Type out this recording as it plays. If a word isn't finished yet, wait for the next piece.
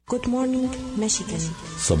Good morning Michigan.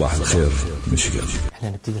 صباح الخير ميشيغان. احنا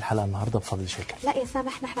هنبتدي الحلقة النهاردة بفضل شاكر. لا يا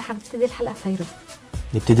سامح، نحن حنبتدي الحلقة فيروز.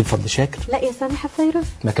 نبتدي بفضل شاكر. لا يا سامح فيروز.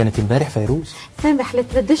 ما كانت امبارح فيروز. سامح،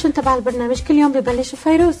 التراديشن تبع البرنامج كل يوم ببلش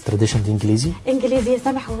فيروز. تراديشن دي انجليزي؟ انجليزي يا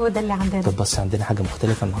سامح، وهو ده اللي عندنا. طب بس عندنا حاجة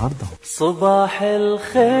مختلفة النهاردة. صباح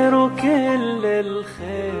الخير وكل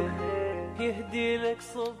الخير يهدي لك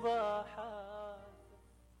صباحك.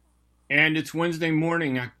 And it's Wednesday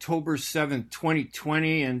morning, October 7th,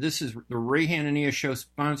 2020, and this is the Ray Hanania Show,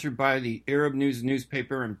 sponsored by the Arab News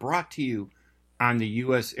newspaper and brought to you on the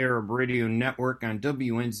U.S. Arab Radio Network on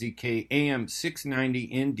WNZK AM 690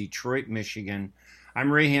 in Detroit, Michigan.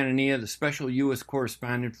 I'm Ray Hanania, the special U.S.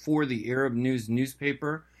 correspondent for the Arab News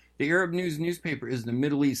newspaper. The Arab News newspaper is the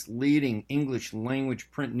Middle East's leading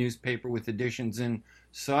English-language print newspaper with editions in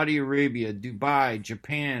Saudi Arabia, Dubai,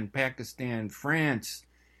 Japan, Pakistan, France,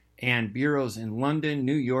 and bureaus in London,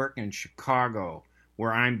 New York, and Chicago,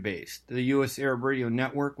 where I'm based. The U.S. Arab Radio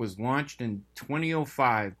Network was launched in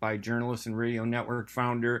 2005 by journalist and radio network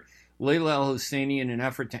founder Layla Al-Husseini in an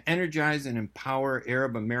effort to energize and empower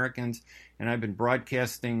Arab Americans, and I've been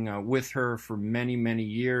broadcasting with her for many, many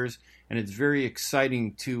years, and it's very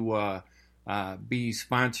exciting to be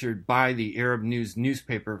sponsored by the Arab News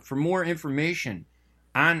newspaper. For more information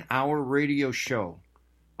on our radio show,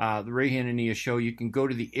 the Ray Hanania Show, you can go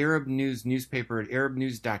to the Arab News newspaper at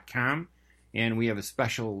arabnews.com, and we have a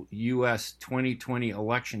special U.S. 2020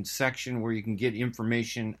 election section where you can get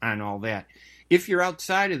information on all that. If you're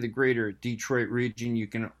outside of the greater Detroit region, you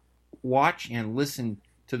can watch and listen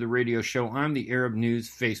to the radio show on the Arab News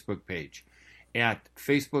Facebook page at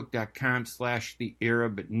facebook.com/the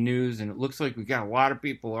Arab News, and it looks like we got a lot of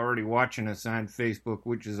people already watching us on Facebook,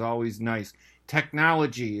 which is always nice.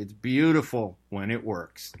 Technology, it's beautiful when it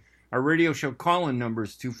works. Our radio show call-in number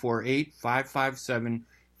is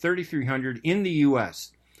 248-557-3300 in the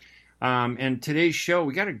U.S. And today's show,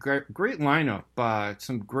 we got a great lineup,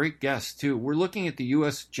 some great guests, too. We're looking at the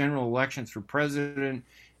U.S. general elections for president,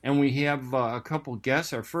 and we have a couple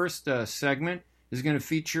guests. Our first segment is going to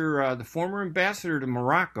feature the former ambassador to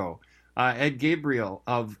Morocco, Ed Gabriel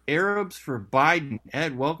of Arabs for Biden.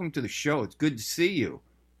 Ed, welcome to the show. It's good to see you.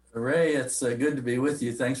 Ray, it's good to be with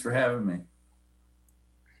you. Thanks for having me.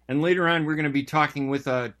 And later on, we're going to be talking with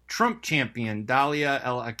a Trump champion, Dalia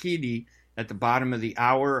El-Akidi, at the bottom of the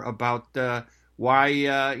hour about why,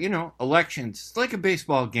 elections, it's like a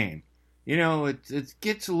baseball game. You know, it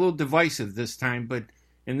gets a little divisive this time, but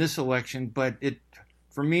in this election, but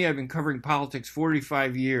for me, I've been covering politics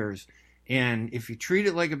 45 years, and if you treat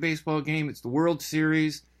it like a baseball game, it's the World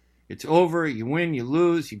Series. It's over, you win, you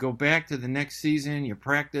lose, you go back to the next season, you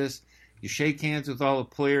practice, you shake hands with all the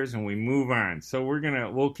players, and we move on. So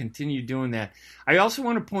we'll continue doing that. I also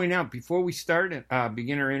want to point out, before we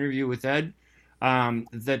begin our interview with Ed,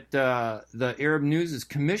 that the Arab News has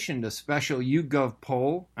commissioned a special YouGov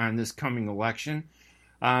poll on this coming election,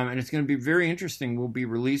 and it's going to be very interesting. We'll be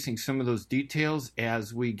releasing some of those details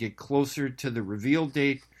as we get closer to the reveal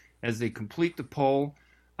date, as they complete the poll.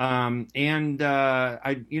 We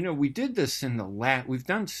did this in we've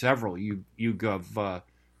done several YouGov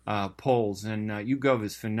polls, and YouGov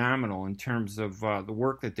is phenomenal in terms of the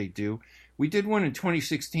work that they do. We did one in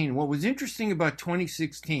 2016. What was interesting about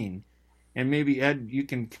 2016, and maybe Ed, you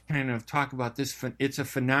can kind of talk about this, it's a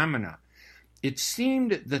phenomena. It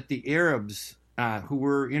seemed that the Arabs who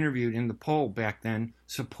were interviewed in the poll back then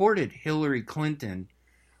supported Hillary Clinton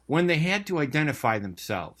when they had to identify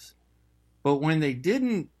themselves. But when they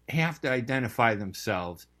didn't have to identify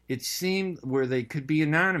themselves, it seemed where they could be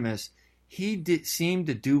anonymous, he seemed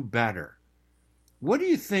to do better. What do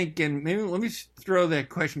you think? And maybe let me throw that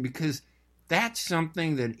question, because that's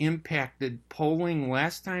something that impacted polling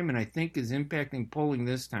last time and I think is impacting polling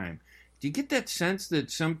this time. Do you get that sense that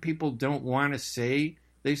some people don't want to say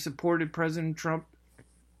they supported President Trump,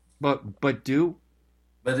 but do?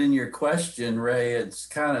 But in your question, Ray, it's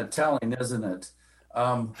kind of telling, isn't it?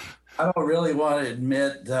 I don't really want to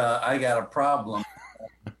admit I got a problem.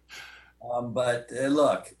 But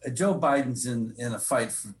look, Joe Biden's in a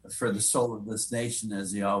fight for the soul of this nation,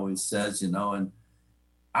 as he always says, and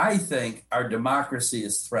I think our democracy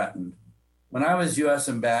is threatened. When I was U.S.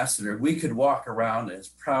 ambassador, we could walk around as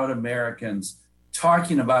proud Americans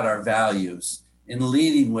talking about our values and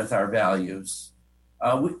leading with our values.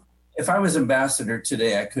 If I was ambassador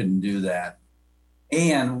today, I couldn't do that.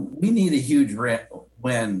 And we need a huge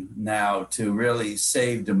win now to really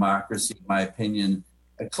save democracy, in my opinion.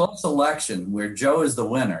 A close election where Joe is the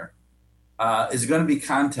winner is going to be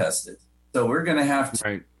contested. So we're going to have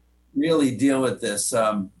to really deal with this.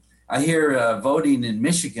 I hear voting in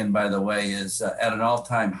Michigan, by the way, is at an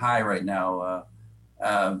all-time high right now.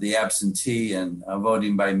 the absentee and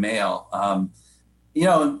voting by mail.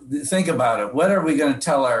 Think about it. What are we going to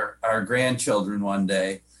tell our grandchildren one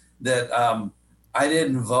day that I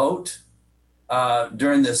didn't vote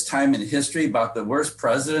during this time in history about the worst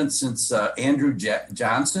president since Andrew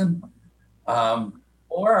Johnson?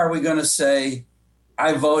 Or are we going to say,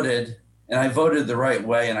 I voted and I voted the right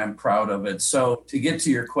way and I'm proud of it? So to get to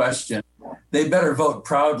your question, they better vote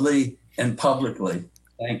proudly and publicly.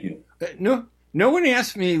 Thank you. No one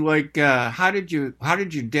asked me, like, how did your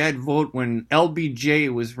dad vote when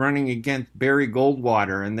LBJ was running against Barry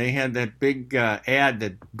Goldwater and they had that big ad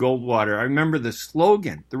that Goldwater, I remember the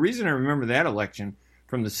slogan. The reason I remember that election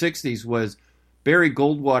from the 60s was Barry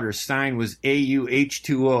Goldwater's sign was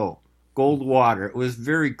AUH2O, Goldwater. It was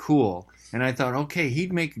very cool. And I thought, okay,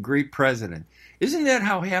 he'd make a great president. Isn't that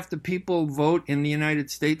how half the people vote in the United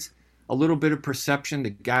States? A little bit of perception. The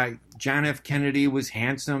guy, John F. Kennedy, was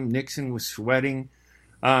handsome. Nixon was sweating.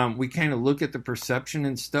 We kind of look at the perception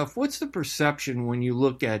and stuff. What's the perception when you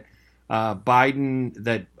look at Biden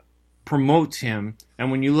that promotes him,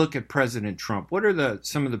 and when you look at President Trump? What are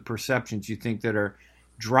some of the perceptions you think that are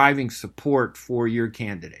driving support for your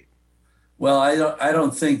candidate? Well, I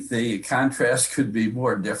don't think the contrast could be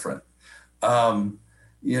more different. Joe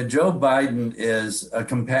Biden is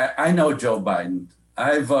I know Joe Biden.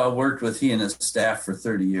 I've worked with he and his staff for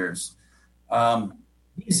 30 years.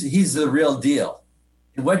 He's the real deal.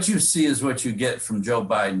 What you see is what you get from Joe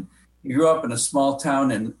Biden. He grew up in a small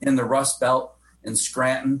town in the Rust Belt in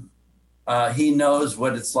Scranton. He knows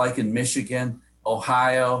what it's like in Michigan,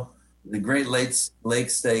 Ohio, the Great Lake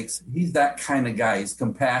States. He's that kind of guy. He's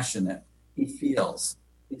compassionate. He feels.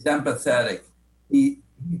 He's empathetic. He's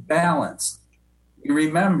balanced. You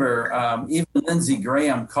remember, even Lindsey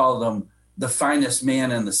Graham called him the finest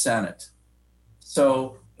man in the Senate.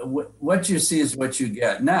 So what you see is what you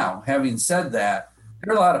get. Now, having said that,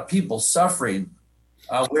 there are a lot of people suffering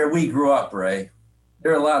where we grew up, Ray.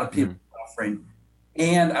 There are a lot of people suffering.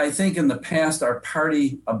 And I think in the past, our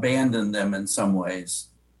party abandoned them in some ways.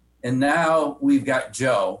 And now we've got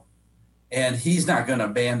Joe, and he's not going to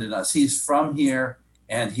abandon us. He's from here,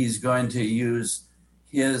 and he's going to use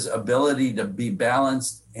his ability to be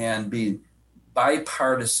balanced and be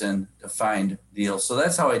bipartisan to find deals. So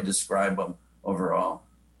that's how I describe them overall.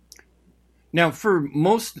 Now, for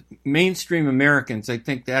most mainstream Americans, I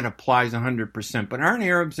think that applies 100%. But aren't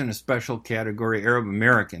Arabs in a special category, Arab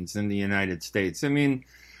Americans in the United States? I mean,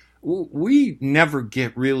 we never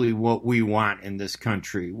get really what we want in this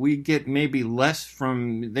country. We get maybe less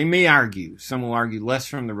from, they may argue, some will argue less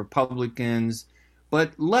from the Republicans,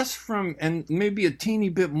 but less from, and maybe a teeny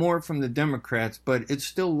bit more from the Democrats, but it's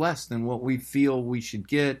still less than what we feel we should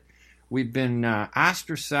get. We've been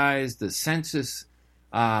ostracized. The census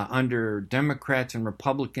under Democrats and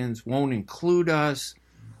Republicans won't include us.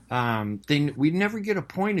 We never get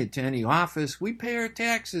appointed to any office. We pay our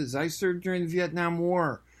taxes. I served during the Vietnam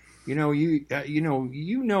War. You know,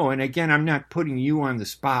 and again, I'm not putting you on the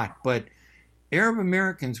spot, but Arab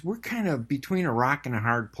Americans, we're kind of between a rock and a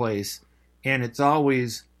hard place. And it's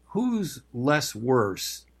always, who's less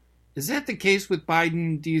worse? Is that the case with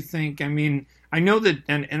Biden, do you think? I mean, I know that,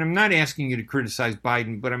 and I'm not asking you to criticize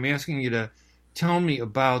Biden, but I'm asking you to tell me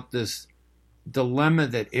about this dilemma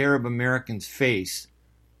that Arab Americans face.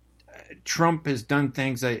 Trump has done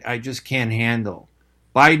things I just can't handle.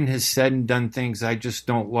 Biden has said and done things I just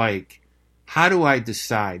don't like. How do I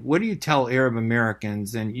decide? What do you tell Arab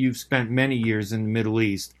Americans? And you've spent many years in the Middle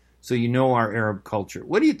East, so you know our Arab culture.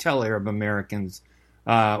 What do you tell Arab Americans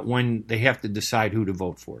when they have to decide who to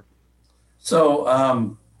vote for? So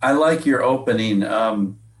I like your opening.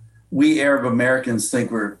 We Arab Americans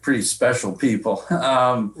think we're pretty special people.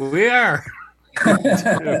 We are.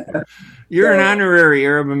 You're an honorary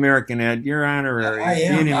Arab American, Ed. You're honorary. I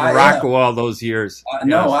am. Being in Morocco all those years.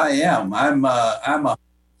 No, I am. I'm a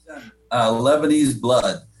Lebanese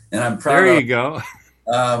blood, and I'm proud. There you go.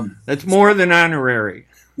 That's more than honorary.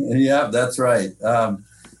 Yeah, that's right. So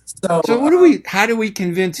how do we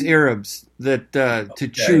convince Arabs that to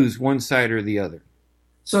choose one side or the other?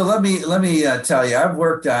 So let me tell you, I've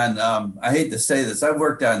worked on, I hate to say this, I've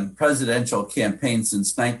worked on presidential campaigns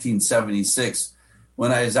since 1976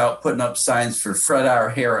 when I was out putting up signs for Fred R.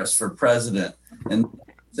 Harris for president in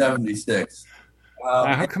 76.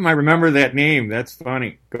 How come I remember that name? That's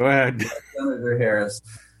funny. Go ahead. Senator Harris.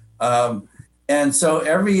 And so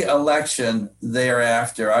every election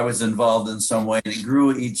thereafter, I was involved in some way, and it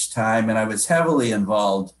grew each time, and I was heavily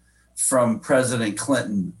involved from President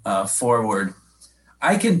Clinton forward.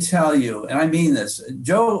 I can tell you, and I mean this,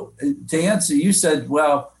 Joe, to answer, you said,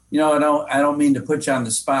 well, I don't mean to put you on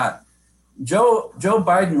the spot. Joe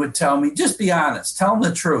Biden would tell me, just be honest, tell him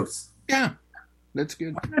the truth. Yeah, that's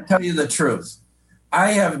good. I'm going to tell you the truth.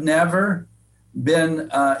 I have never been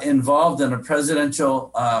involved in a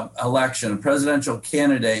presidential election, a presidential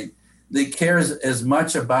candidate that cares as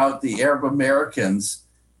much about the Arab Americans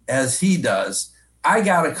as he does. I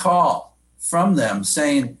got a call from them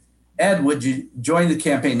saying, Ed, would you join the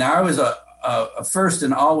campaign? Now, I was a first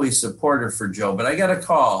and always supporter for Joe, but I got a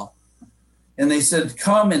call and they said,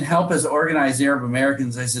 come and help us organize Arab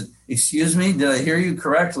Americans. I said, excuse me, did I hear you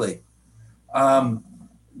correctly?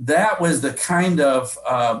 That was the kind of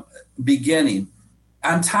beginning.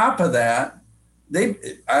 On top of that,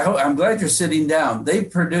 I'm glad you're sitting down. We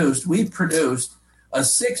produced a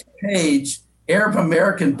 6-page Arab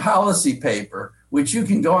American policy paper, which you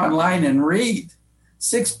can go online and read.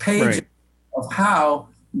 6 pages of how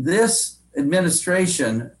this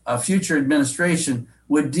administration, a future administration,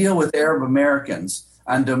 would deal with Arab Americans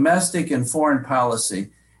on domestic and foreign policy.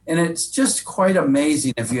 And it's just quite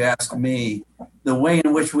amazing, if you ask me, the way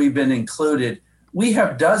in which we've been included. We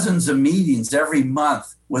have dozens of meetings every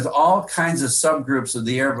month with all kinds of subgroups of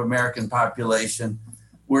the Arab American population.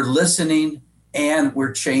 We're listening and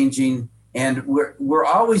we're changing, and we're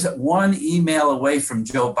always one email away from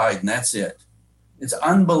Joe Biden. That's it. It's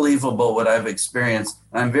unbelievable what I've experienced,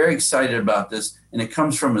 and I'm very excited about this, and it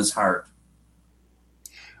comes from his heart.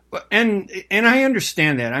 And I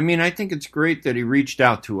understand that. I mean, I think it's great that he reached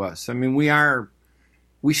out to us. I mean,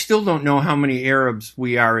 we still don't know how many Arabs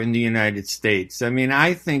we are in the United States. I mean,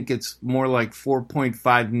 I think it's more like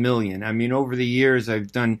 4.5 million. I mean, over the years,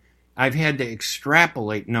 I've had to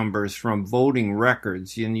extrapolate numbers from voting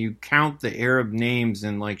records, and you count the Arab names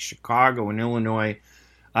in like Chicago and Illinois.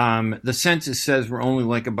 The census says we're only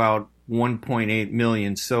like about 1.8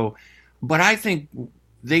 million. So, but I think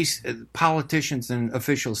politicians and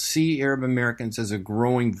officials see Arab Americans as a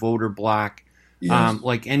growing voter bloc. Yes.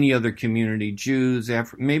 Like any other community, Jews,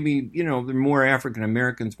 maybe, there are more African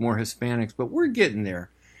Americans, more Hispanics, but we're getting there.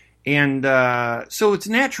 And so it's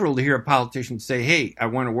natural to hear a politician say, hey, I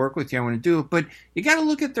want to work with you, I want to do it. But you got to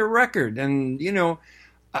look at their record. And,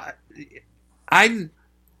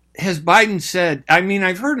 has Biden said, I mean,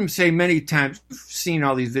 I've heard him say many times, seen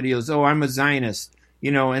all these videos, oh, I'm a Zionist,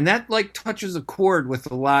 and that like touches a chord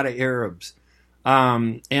with a lot of Arabs.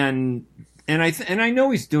 And I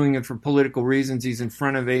know he's doing it for political reasons. He's in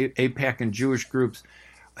front of AIPAC and Jewish groups.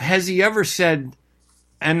 Has he ever said,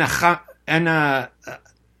 I'm a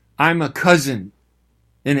cousin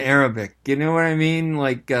in Arabic? You know what I mean?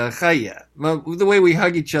 Like, chaya. The way we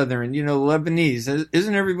hug each other and, Lebanese.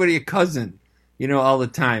 Isn't everybody a cousin, all the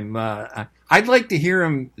time? I'd like to hear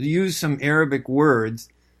him use some Arabic words.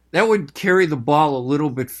 That would carry the ball a little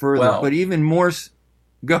bit further, but even more.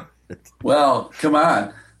 Go ahead. Well, come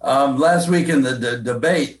on. Last week in the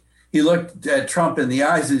debate, he looked at Trump in the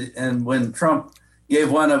eyes, and when Trump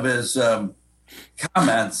gave one of his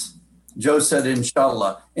comments, Joe said,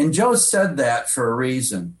 inshallah. And Joe said that for a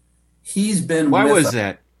reason. Why was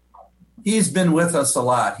that? He's been with us a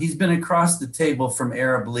lot. He's been across the table from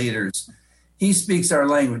Arab leaders. He speaks our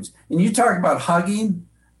language. And you talk about hugging.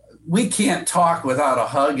 We can't talk without a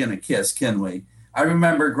hug and a kiss, can we? I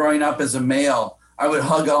remember growing up as a male, I would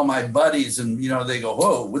hug all my buddies and, they go,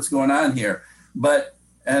 whoa, what's going on here?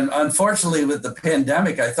 And unfortunately with the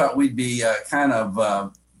pandemic, I thought we'd be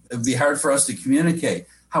it'd be hard for us to communicate.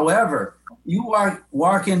 However, you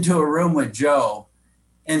walk into a room with Joe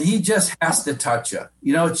and he just has to touch you.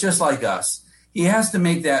 It's just like us. He has to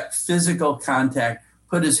make that physical contact,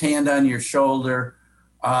 put his hand on your shoulder.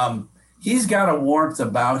 He's got a warmth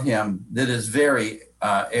about him that is very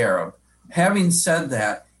Arab. Having said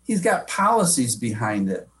that, he's got policies behind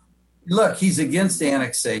it. Look, he's against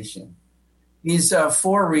annexation. He's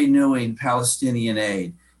for renewing Palestinian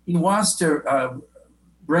aid. He wants to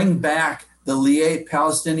bring back the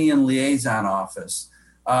Palestinian liaison office.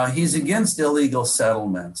 He's against illegal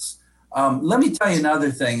settlements. Let me tell you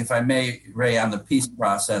another thing, if I may, Ray, on the peace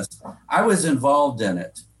process. I was involved in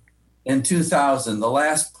it in 2000, the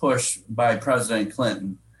last push by President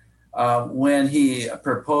Clinton, when he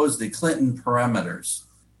proposed the Clinton perimeters.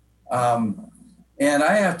 And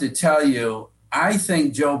I have to tell you, I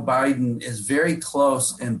think Joe Biden is very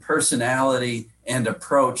close in personality and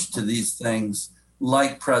approach to these things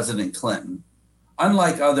like President Clinton,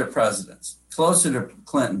 unlike other presidents, closer to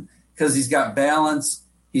Clinton, because he's got balance,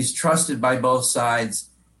 he's trusted by both sides,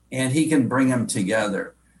 and he can bring them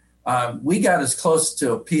together. We got as close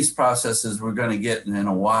to a peace process as we're going to get in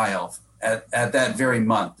a while at that very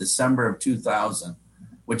month, December of 2000,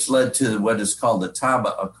 which led to what is called the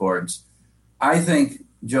Taba Accords. I think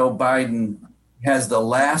Joe Biden has the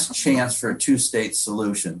last chance for a two-state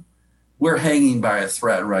solution. we're hanging by a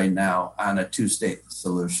thread right now on a two-state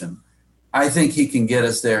solution. I think he can get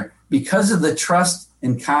us there because of the trust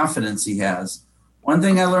and confidence he has. One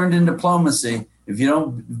thing I learned in diplomacy, if you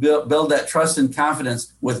don't build that trust and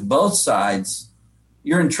confidence with both sides,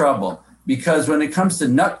 you're in trouble. Because when it comes to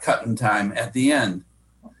nut cutting time at the end,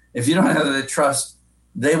 if you don't have that trust,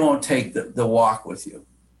 they won't take the walk with you.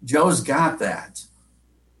 Joe's got that.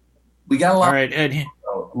 We got a All right, Ed.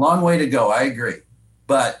 long way to go. I agree.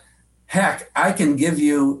 But heck, I can give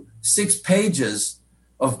you 6 pages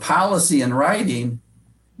of policy and writing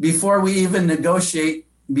before we even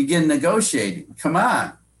begin negotiating. Come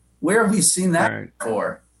on. Where have we seen that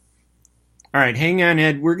before? All right, hang on,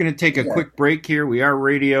 Ed. We're going to take a quick break here. We are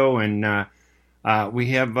radio, and we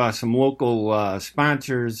have some local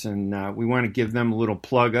sponsors, and we want to give them a little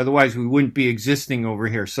plug. Otherwise, we wouldn't be existing over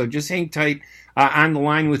here. So just hang tight. On the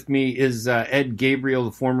line with me is Ed Gabriel,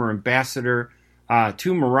 the former ambassador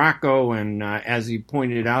to Morocco, and as he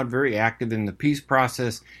pointed out, very active in the peace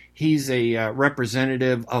process. He's a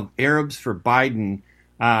representative of Arabs for Biden,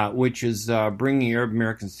 which is bringing Arab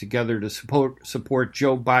Americans together to support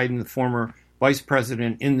Joe Biden, the former vice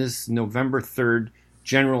president, in this November 3rd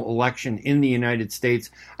general election in the United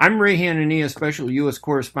States. I'm Ray Hanania, special U.S.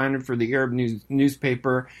 correspondent for the Arab News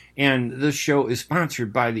newspaper, and this show is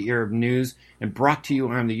sponsored by the Arab News and brought to you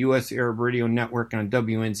on the U.S. Arab Radio Network on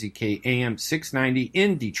WNZK AM 690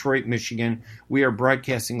 in Detroit, Michigan. We are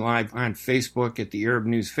broadcasting live on Facebook at the Arab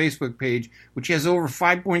News Facebook page, which has over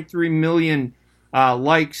 5.3 million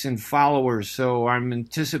likes and followers. So I'm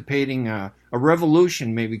anticipating a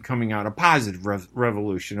revolution maybe coming out, a positive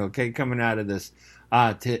revolution, coming out of this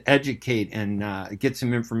to educate and get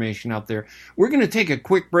some information out there. We're going to take a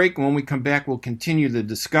quick break, and when we come back, we'll continue the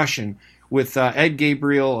discussion with Ed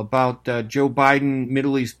Gabriel about Joe Biden,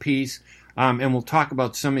 Middle East peace, and we'll talk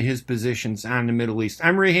about some of his positions on the Middle East.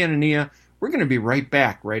 I'm Ray Hanania. We're going to be right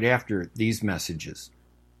back right after these messages.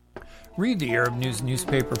 Read the Arab News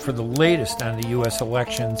newspaper for the latest on the U.S.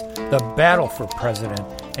 elections, the battle for president,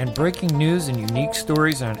 and breaking news and unique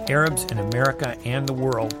stories on Arabs in America and the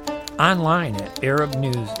world. Online at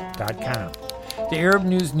arabnews.com. The Arab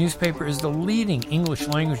News newspaper is the leading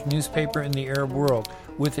English-language newspaper in the Arab world,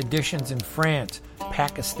 with editions in France,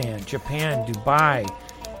 Pakistan, Japan, Dubai,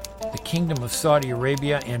 the Kingdom of Saudi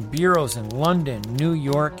Arabia, and bureaus in London, New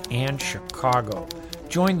York, and Chicago.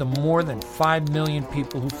 Join the more than 5 million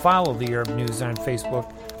people who follow the Arab News on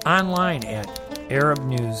Facebook, online at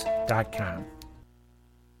arabnews.com.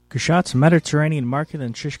 Kushat's Mediterranean Market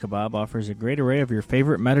and Shish Kebab offers a great array of your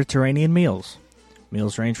favorite Mediterranean meals.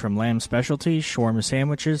 Meals range from lamb specialties, shawarma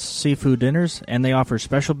sandwiches, seafood dinners, and they offer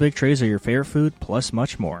special big trays of your favorite food, plus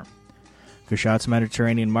much more. Kushat's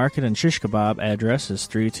Mediterranean Market and Shish Kebab address is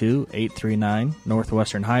 32839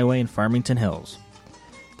 Northwestern Highway in Farmington Hills.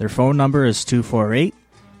 Their phone number is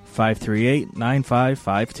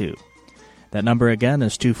 248-538-9552. That number again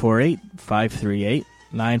is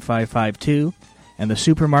 248-538-9552, and the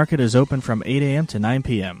supermarket is open from 8 a.m. to 9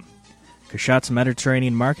 p.m. Kushat's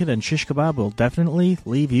Mediterranean Market and Shish Kebab will definitely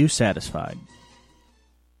leave you satisfied.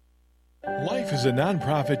 Life is a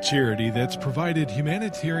nonprofit charity that's provided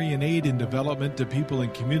humanitarian aid and development to people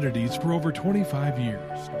and communities for over 25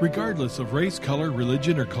 years, regardless of race, color,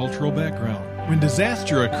 religion, or cultural background. When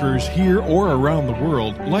disaster occurs here or around the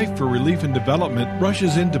world, Life for Relief and Development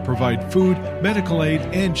rushes in to provide food, medical aid,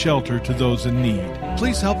 and shelter to those in need.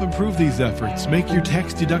 Please help improve these efforts. Make your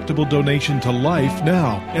tax-deductible donation to Life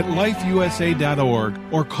now at lifeusa.org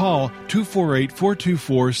or call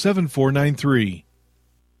 248-424-7493.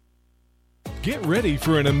 Get ready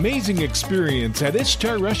for an amazing experience at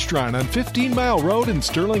Ishtar Restaurant on 15 Mile Road in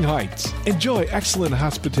Sterling Heights. Enjoy excellent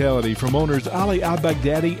hospitality from owners Ali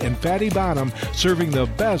Al-Baghdadi and Fatty Bonham, serving the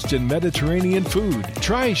best in Mediterranean food.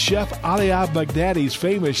 Try Chef Ali Al-Baghdadi's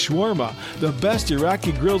famous shawarma, the best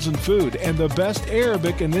Iraqi grills and food, and the best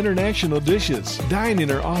Arabic and international dishes. Dine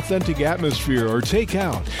in our authentic atmosphere or take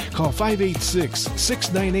out. Call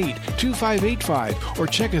 586-698-2585 or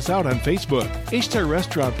check us out on Facebook. Ishtar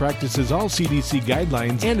Restaurant practices all CDC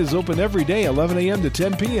guidelines and is open every day 11 a.m. to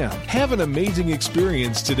 10 p.m. Have an amazing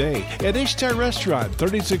experience today at Ishtar Restaurant,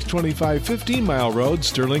 3625 15 Mile Road,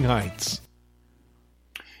 Sterling Heights.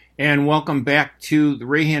 And welcome back to the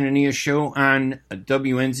Ray Hanania Show on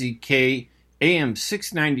WNZK AM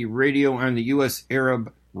 690 Radio on the U.S.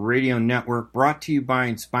 Arab Radio Network, brought to you by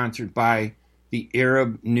and sponsored by the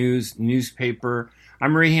Arab News newspaper.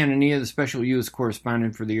 I'm Ray Hanania, the special U.S.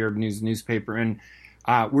 correspondent for the Arab News newspaper, and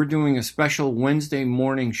we're doing a special Wednesday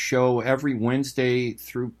morning show every Wednesday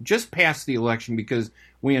through just past the election, because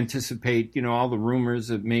we anticipate, all the rumors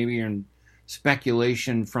that maybe and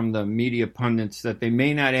speculation from the media pundits that they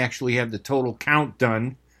may not actually have the total count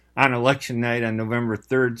done on election night on November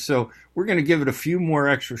 3rd. So we're going to give it a few more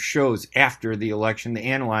extra shows after the election to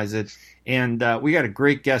analyze it. And we got a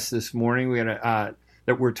great guest this morning. We got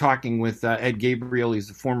that we're talking with Ed Gabriel. He's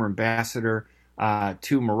the former ambassador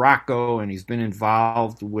to Morocco, and he's been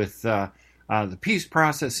involved with the peace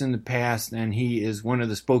process in the past, and he is one of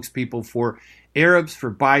the spokespeople for Arabs for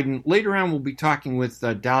Biden. Later on, we'll be talking with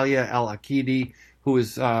Dalia El-Akidi, who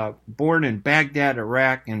is born in Baghdad,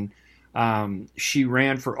 Iraq, and she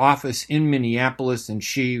ran for office in Minneapolis, and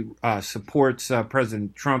she supports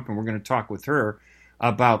President Trump, and we're going to talk with her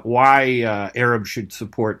about why Arabs should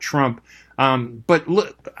support Trump. But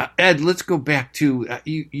look, Ed, let's go back to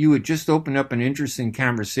you had just opened up an interesting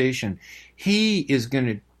conversation. He is going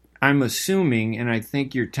to, I'm assuming, and I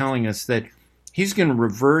think you're telling us that he's going to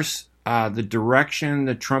reverse the direction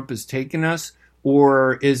that Trump has taken us,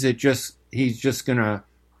 or is it just he's just going to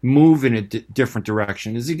move in a different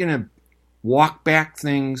direction? Is he going to walk back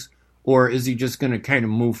things, or is he just going to kind of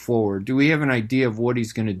move forward? Do we have an idea of what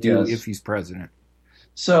he's going to do if he's president?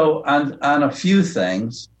 So on a few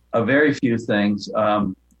things, a very few things,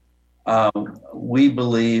 we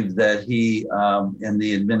believe that he and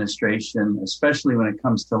the administration, especially when it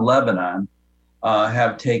comes to Lebanon,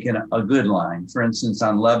 have taken a good line. For instance,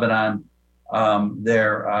 on Lebanon,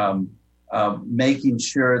 they're making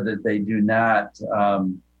sure that they do not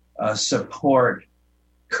support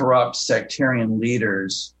corrupt sectarian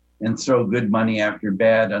leaders and throw good money after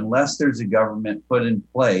bad unless there's a government put in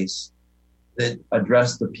place that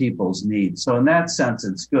address the people's needs. So in that sense,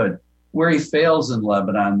 it's good. Where he fails in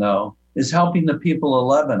Lebanon, though, is helping the people of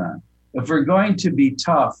Lebanon. If we're going to be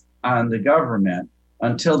tough on the government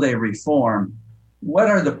until they reform, what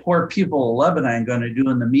are the poor people of Lebanon going to do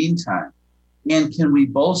in the meantime? And can we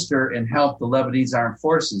bolster and help the Lebanese armed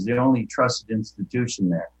forces, the only trusted institution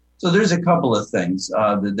there? So there's a couple of things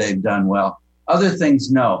that they've done well. Other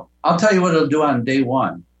things, no. I'll tell you what he'll do on day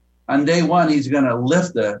one. On day one, he's going to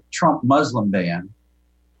lift the Trump Muslim ban,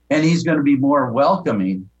 and he's going to be more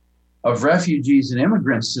welcoming of refugees and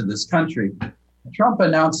immigrants to this country. Trump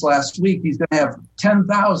announced last week he's going to have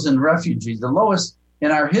 10,000 refugees, the lowest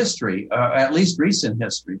in our history, at least recent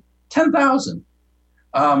history, 10,000.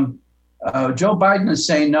 Joe Biden is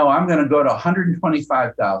saying, no, I'm going to go to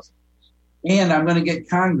 125,000. And I'm going to get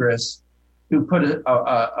Congress to put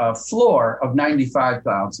a floor of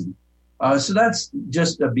 95,000. So that's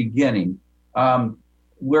just a beginning.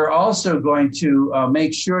 We're also going to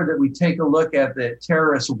make sure that we take a look at the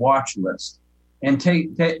terrorist watch list and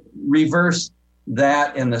reverse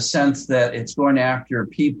that in the sense that it's going after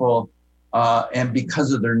people and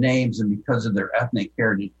because of their names and because of their ethnic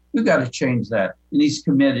heritage. We've got to change that, and he's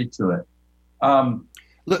committed to it.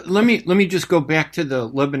 Let me just go back to the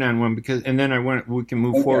Lebanon one and then we can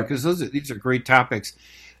move forward because these are great topics.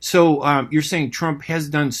 So you're saying Trump has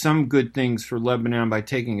done some good things for Lebanon by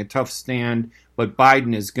taking a tough stand, but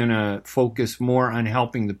Biden is going to focus more on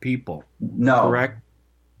helping the people. No, correct?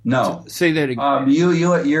 No. Say that again.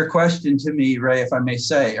 Your question to me, Ray, if I may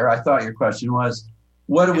say, or I thought your question was,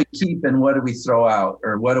 what do we keep and what do we throw out,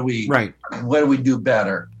 or what do we do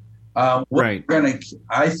better? Right.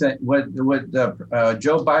 I think what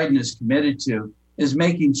Joe Biden is committed to is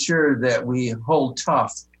making sure that we hold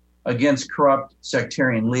tough against corrupt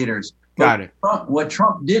sectarian leaders. Got it. What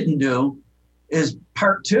Trump didn't do is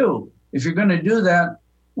part two. If you're going to do that,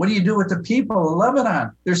 what do you do with the people of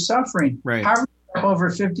Lebanon? They're suffering. Right. Poverty up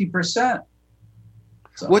over 50%.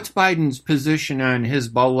 So. What's Biden's position on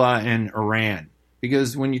Hezbollah and Iran?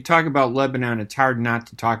 Because when you talk about Lebanon, it's hard not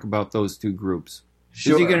to talk about those two groups.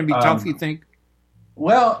 Sure. Is he going to be tough, you think?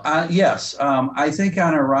 Well, yes. I think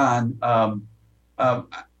on Iran,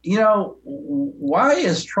 why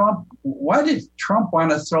did Trump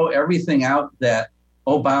want to throw everything out that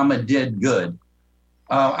Obama did good?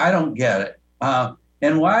 I don't get it.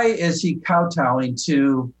 And why is he kowtowing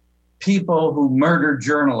to people who murder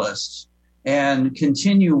journalists and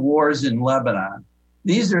continue wars in Lebanon?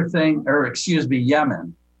 These are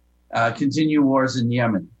Yemen, continue wars in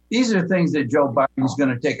Yemen. These are things that Joe Biden is going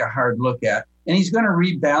to take a hard look at, and he's going to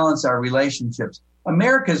rebalance our relationships.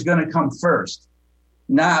 America is going to come first,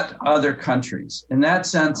 not other countries. In that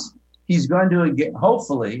sense, he's going to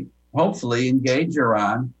hopefully engage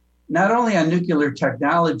Iran, not only on nuclear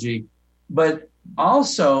technology, but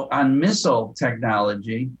also on missile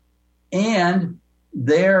technology and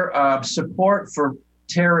their support for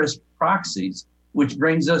terrorist proxies, which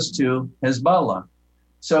brings us to Hezbollah.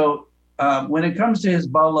 So when it comes to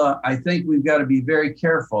Hezbollah, I think we've got to be very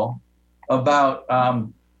careful about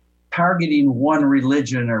targeting one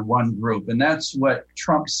religion or one group. And that's what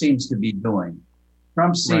Trump seems to be doing.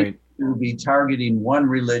 Trump seems to be targeting one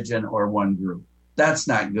religion or one group. That's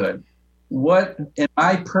not good. What, in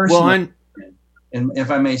my personal opinion, and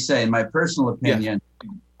if I may say, in my personal opinion,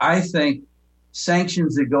 I think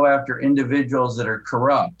sanctions that go after individuals that are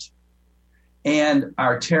corrupt and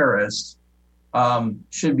are terrorists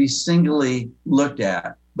should be singly looked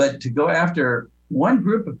at. But to go after one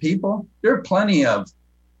group of people, there are plenty of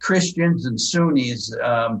Christians and Sunnis,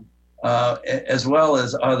 as well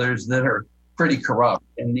as others that are pretty corrupt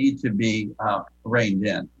and need to be reined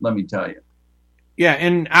in, let me tell you. Yeah,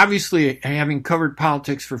 and obviously, having covered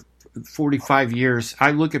politics for 45 years,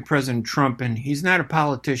 I look at President Trump, and he's not a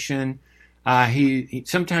politician. He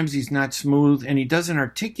sometimes he's not smooth, and he doesn't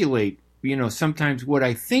articulate, sometimes what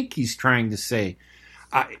I think he's trying to say.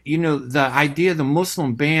 The idea of the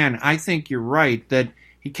Muslim ban, I think you're right, that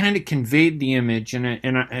he kind of conveyed the image, and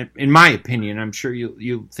in my opinion, I'm sure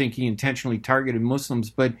you think he intentionally targeted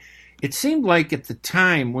Muslims, but it seemed like at the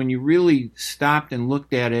time, when you really stopped and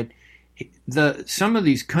looked at it, some of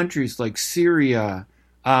these countries like Syria,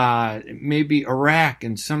 maybe Iraq,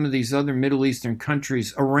 and some of these other Middle Eastern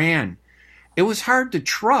countries, Iran, it was hard to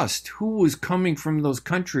trust who was coming from those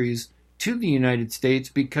countries to the United States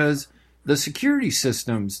because the security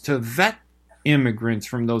systems to vet immigrants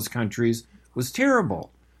from those countries was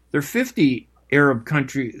terrible. There are 50 Arab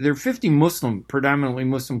countries, there are 50 predominantly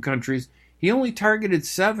Muslim countries. He only targeted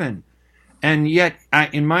 7. And yet,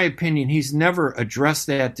 in my opinion, he's never addressed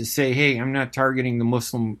that to say, hey, I'm not targeting the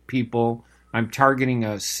Muslim people. I'm targeting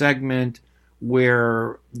a segment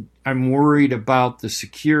where I'm worried about the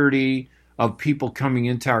security of people coming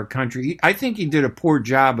into our country. I think he did a poor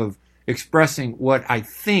job of expressing what I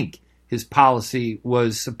think his policy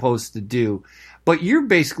was supposed to do. But you're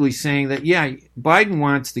basically saying that, yeah, Biden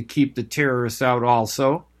wants to keep the terrorists out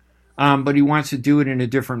also, but he wants to do it in a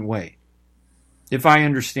different way, if I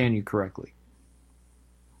understand you correctly.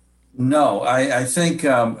 No, I think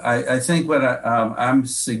what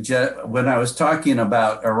when I was talking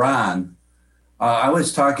about Iran, I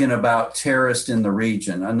was talking about terrorists in the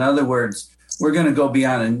region. In other words, we're going to go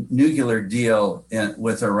beyond a nuclear deal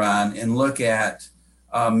with Iran and look at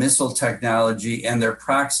missile technology and their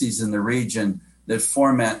proxies in the region that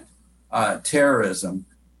foment terrorism.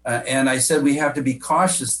 And I said we have to be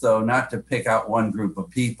cautious, though, not to pick out one group of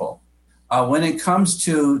people. When it comes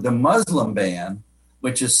to the Muslim ban,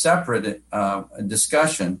 which is separate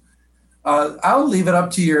discussion, I'll leave it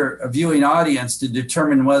up to your viewing audience to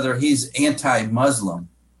determine whether he's anti-Muslim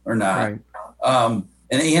or not, and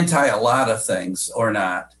anti a lot of things or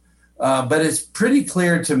not. But it's pretty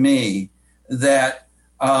clear to me that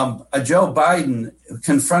Joe Biden,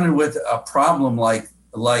 confronted with a problem like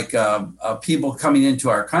people coming into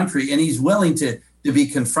our country, and he's willing to be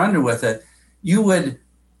confronted with it, you would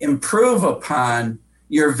improve upon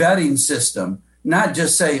your vetting system, not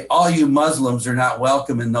just say all you Muslims are not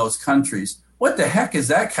welcome in those countries. What the heck is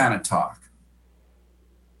that kind of talk?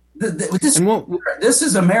 This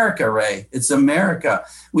is America, Ray. It's America.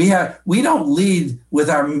 We don't lead with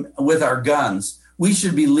our guns. We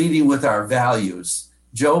should be leading with our values.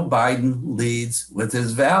 Joe Biden leads with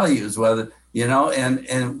his values, and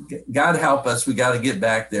God help us, we got to get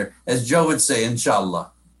back there. As Joe would say,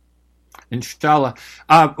 inshallah. Inshallah.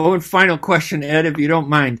 One final question, Ed, if you don't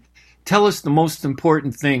mind. Tell us the most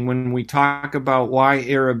important thing when we talk about why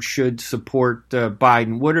Arabs should support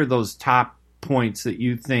Biden. What are those top points that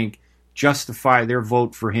you think justify their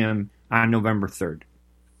vote for him on November 3rd?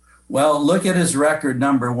 Well, look at his record,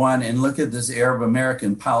 number one, and look at this Arab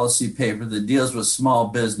American policy paper that deals with small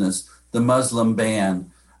business, the Muslim ban,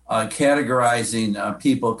 categorizing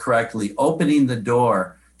people correctly, opening the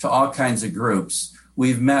door to all kinds of groups.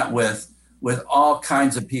 We've met with all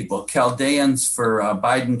kinds of people. Chaldeans for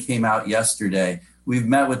Biden came out yesterday. We've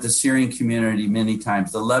met with the Syrian community many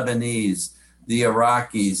times, the Lebanese, the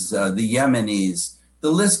Iraqis, the Yemenis.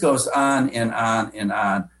 The list goes on and on and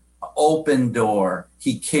on. Open door.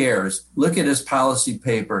 He cares. Look at his policy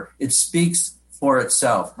paper. It speaks for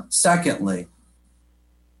itself. Secondly,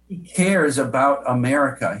 he cares about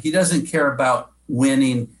America. He doesn't care about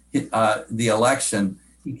winning the election.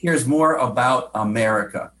 He cares more about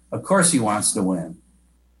America. Of course he wants to win.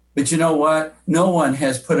 But you know what? No one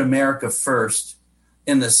has put America first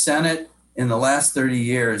in the Senate in the last 30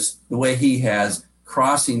 years the way he has,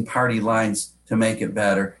 crossing party lines to make it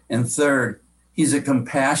better. And third, he's a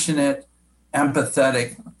compassionate,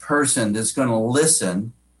 empathetic person that's going to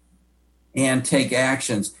listen and take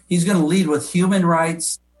actions. He's going to lead with human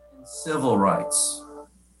rights and civil rights.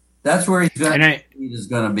 That's where he's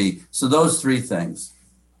going to be. So those three things.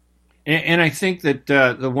 And I think that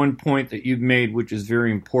the one point that you've made, which is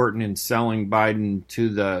very important in selling Biden to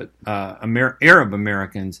the Arab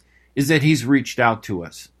Americans, is that he's reached out to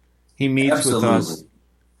us. He meets Absolutely. with us,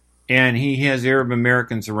 and he has Arab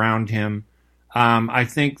Americans around him. I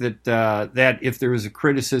think that that if there was a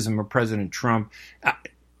criticism of President Trump,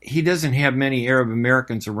 he doesn't have many Arab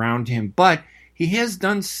Americans around him, but he has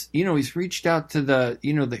done. He's reached out to the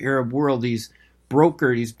the Arab world. He's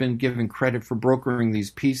been given credit for brokering these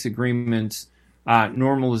peace agreements,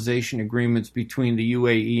 normalization agreements between the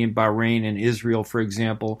UAE and Bahrain and Israel, for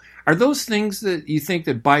example. Are those things that you think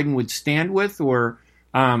that Biden would stand with, or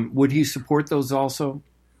would he support those also?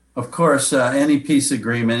 Of course, any peace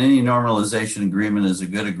agreement, any normalization agreement is a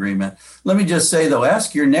good agreement. Let me just say, though,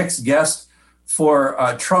 ask your next guest for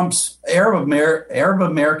Trump's Arab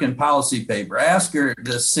American policy paper. Ask her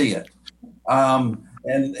to see it.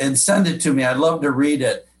 And send it to me. I'd love to read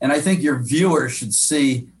it. And I think your viewers should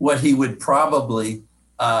see what he would probably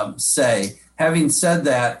say. Having said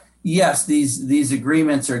that, yes, these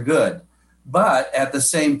agreements are good. But at the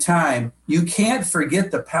same time, you can't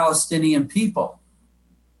forget the Palestinian people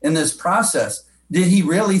in this process. Did he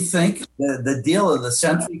really think the deal of the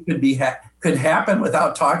century could happen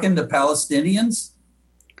without talking to Palestinians?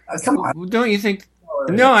 Come on. Well, don't you think?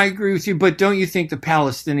 No, I agree with you, but don't you think the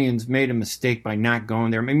Palestinians made a mistake by not going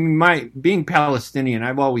there? I mean, being Palestinian,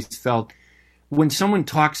 I've always felt when someone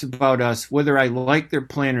talks about us, whether I like their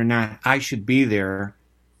plan or not, I should be there.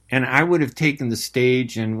 And I would have taken the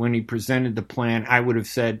stage, and when he presented the plan, I would have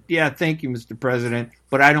said, yeah, thank you, Mr. President,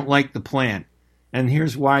 but I don't like the plan. And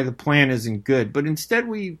here's why the plan isn't good. But instead,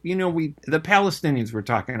 the Palestinians we're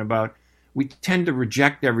talking about, we tend to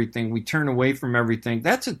reject everything. We turn away from everything.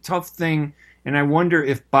 That's a tough thing. And I wonder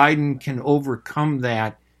if Biden can overcome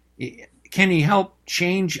that. Can he help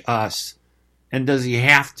change us? And does he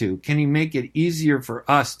have to? Can he make it easier for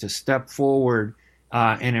us to step forward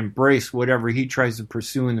and embrace whatever he tries to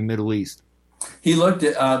pursue in the Middle East? He looked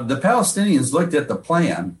at the Palestinians looked at the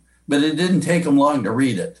plan, but it didn't take them long to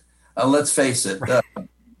read it. Let's face it.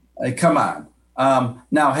 Come on. I'm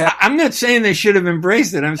not saying they should have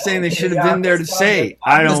embraced it. I'm saying they should have been there to say,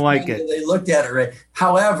 I don't like it. They looked at it right.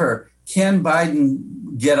 However, can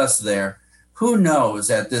Biden get us there? Who knows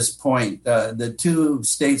at this point? The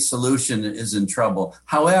two-state solution is in trouble.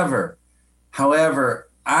 However,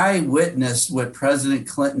 I witnessed what President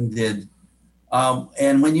Clinton did.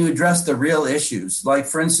 And when you address the real issues, like,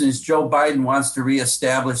 for instance, Joe Biden wants to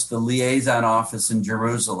reestablish the liaison office in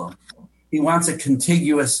Jerusalem. He wants a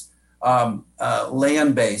contiguous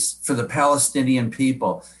land base for the Palestinian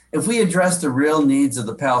people. If we address the real needs of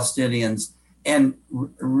the Palestinians and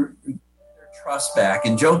trust back,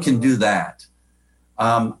 and Joe can do that,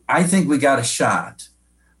 I think we got a shot.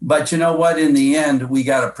 But you know what? In the end, we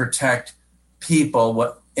got to protect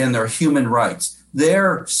people and their human rights.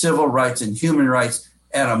 Their civil rights and human rights,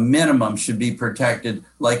 at a minimum, should be protected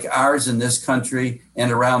like ours in this country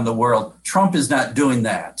and around the world. Trump is not doing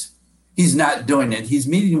that. He's not doing it. He's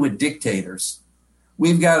meeting with dictators.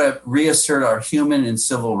 We've got to reassert our human and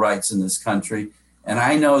civil rights in this country. And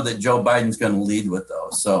I know that Joe Biden's going to lead with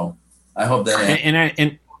those. So I hope that.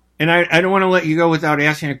 And I don't want to let you go without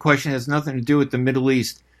asking a question that has nothing to do with the Middle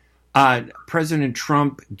East. President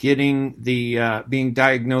Trump getting being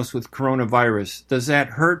diagnosed with coronavirus, does that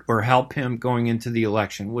hurt or help him going into the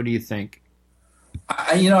election? What do you think?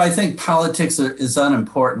 I think politics is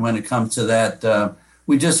unimportant when it comes to that.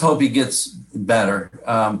 We just hope he gets better.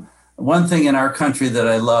 One thing in our country that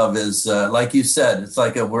I love is, like you said, it's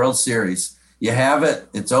like a World Series. You have it,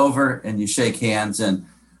 it's over, and you shake hands. And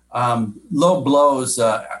low blows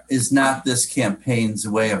is not this campaign's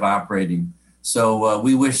way of operating. So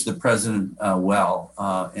we wish the president well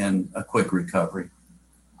and a quick recovery.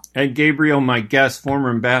 Ed Gabriel, my guest, former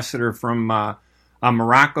ambassador from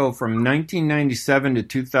Morocco from 1997 to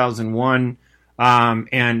 2001,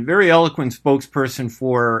 and very eloquent spokesperson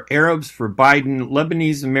for Arabs, for Biden,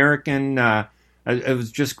 Lebanese American. It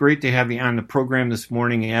was just great to have you on the program this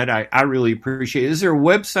morning, Ed. I really appreciate it. Is there a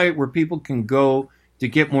website where people can go to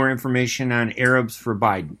get more information on Arabs for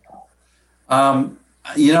Biden? I'm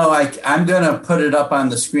going to put it up on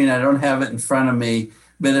the screen. I don't have it in front of me,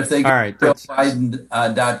 but if they go to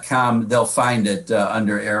Biden.com, they'll find it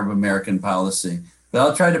under Arab American policy. But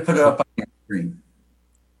I'll try to put it up on the screen.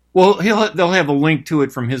 Well, they'll have a link to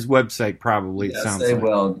it from his website, probably. Yes, they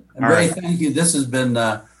will. And Ray, thank you. This has been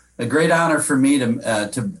a great honor for me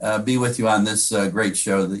to be with you on this great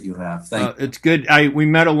show that you have. Thank you. It's good. We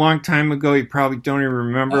met a long time ago. You probably don't even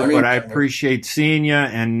remember, but I appreciate seeing you,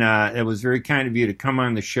 and it was very kind of you to come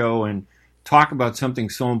on the show and talk about something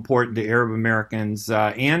so important to Arab Americans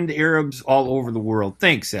and Arabs all over the world.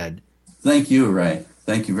 Thanks, Ed. Thank you, Ray.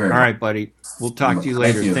 Thank you very much. All right, buddy. We'll talk to you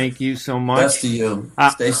later. Thank you so much. Best to you.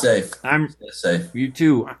 Stay safe. Stay safe. You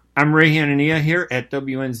too. I'm Ray Hanania here at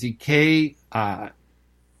WNZK.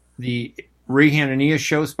 The Ray Hanania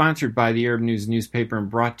Show, sponsored by the Arab News newspaper and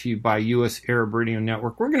brought to you by U.S. Arab Radio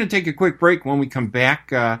Network. We're going to take a quick break. When we come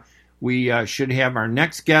back, we should have our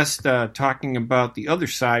next guest talking about the other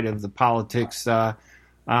side of the politics,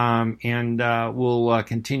 and we'll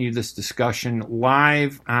continue this discussion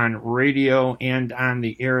live on radio and on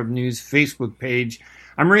the Arab News Facebook page.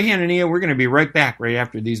 I'm Ray Hanania. We're going to be right back right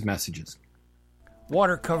after these messages.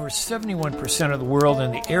 Water covers 71% of the world,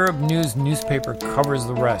 and the Arab News newspaper covers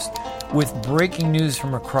the rest, with breaking news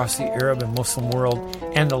from across the Arab and Muslim world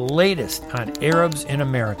and the latest on Arabs in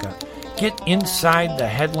America. Get inside the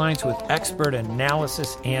headlines with expert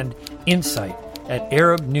analysis and insight at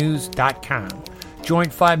ArabNews.com. Join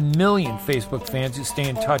 5 million Facebook fans who stay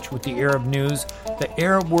in touch with the Arab News, the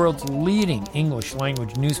Arab world's leading English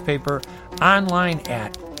language newspaper, online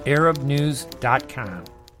at ArabNews.com.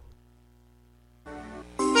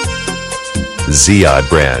 Ziyad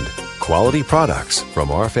brand. Quality products from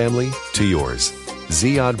our family to yours.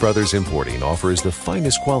 Ziyad Brothers Importing offers the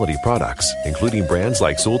finest quality products, including brands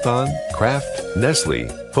like Sultan, Kraft, Nestle,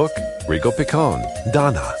 Hook, Rico Picon,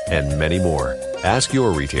 Dana, and many more. Ask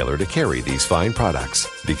your retailer to carry these fine products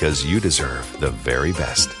because you deserve the very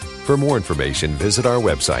best. For more information, visit our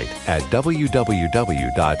website at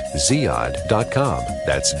www.ziyad.com.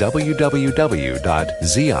 That's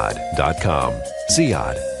www.ziyad.com.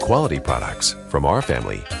 Ziyad, quality products from our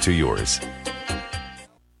family to yours.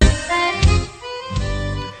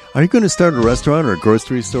 Are you going to start a restaurant or a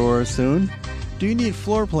grocery store soon? Do you need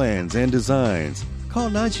floor plans and designs? Call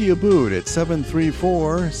Naji Abood at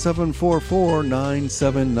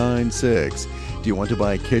 734-744-9796. Do you want to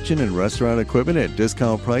buy kitchen and restaurant equipment at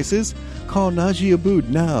discount prices? Call Naji Abood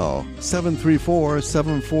now,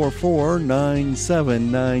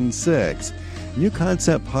 734-744-9796. New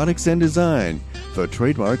Concept Products and Design, the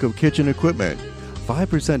trademark of kitchen equipment.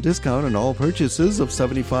 5% discount on all purchases of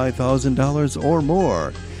 $75,000 or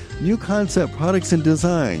more. New Concept Products and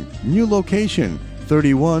Design, new location,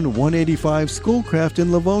 31185 Schoolcraft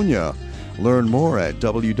in Livonia. Learn more at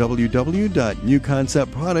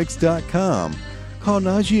www.newconceptproducts.com. Call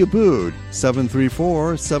Naji Abood,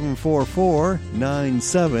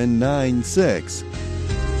 734-744-9796.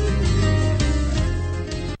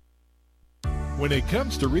 When it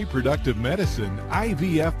comes to reproductive medicine,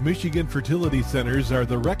 IVF Michigan Fertility Centers are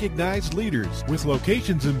the recognized leaders. With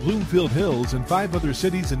locations in Bloomfield Hills and 5 other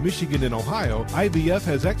cities in Michigan and Ohio, IVF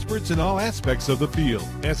has experts in all aspects of the field.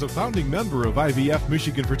 As a founding member of IVF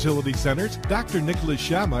Michigan Fertility Centers, Dr. Nicholas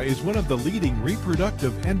Shama is one of the leading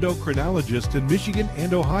reproductive endocrinologists in Michigan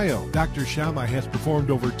and Ohio. Dr. Shama has performed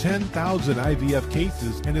over 10,000 IVF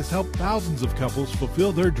cases and has helped thousands of couples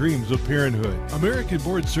fulfill their dreams of parenthood. American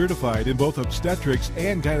board certified in both obstetrics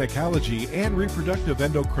and gynecology and reproductive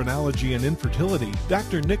endocrinology and infertility,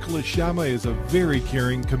 Dr. Nicholas Shama is a very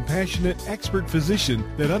caring, compassionate, expert physician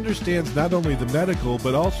that understands not only the medical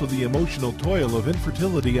but also the emotional toil of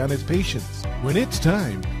infertility on his patients. When it's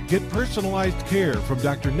time, get personalized care from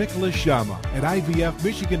Dr. Nicholas Shama at IVF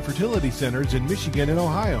Michigan Fertility Centers in Michigan and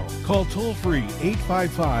Ohio. Call toll-free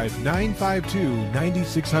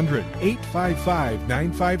 855-952-9600,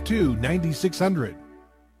 855-952-9600.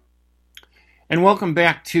 And welcome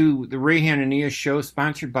back to the Ray Hanania Show,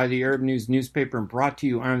 sponsored by the Arab News newspaper and brought to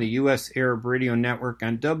you on the U.S. Arab Radio Network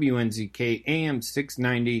on WNZK AM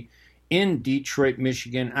 690 in Detroit,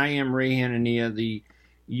 Michigan. I am Ray Hanania, the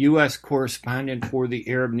U.S. correspondent for the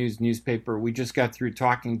Arab News newspaper. We just got through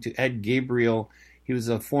talking to Ed Gabriel. He was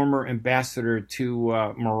a former ambassador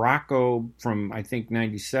to Morocco from, I think,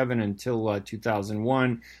 97 until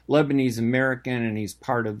 2001, Lebanese American, and he's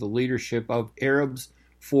part of the leadership of Arabs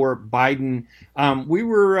for Biden. We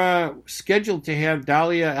were scheduled to have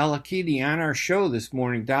Dalia El-Akidi on our show this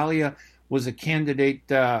morning. Dalia was a candidate,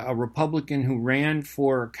 a Republican who ran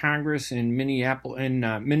for Congress in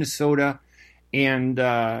Minnesota, and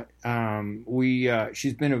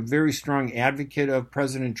she's been a very strong advocate of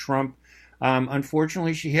President Trump.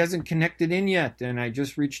 Unfortunately, she hasn't connected in yet, and I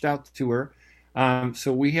just reached out to her.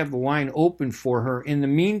 So we have the line open for her. In the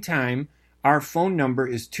meantime, our phone number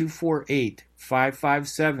is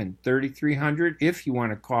 248-557-3300 if you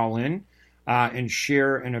want to call in and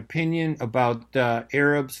share an opinion about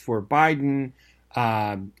Arabs for Biden,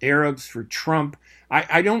 Arabs for Trump.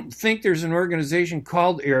 I don't think there's an organization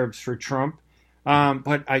called Arabs for Trump,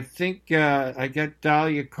 but I think I got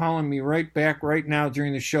Dalia calling me right back right now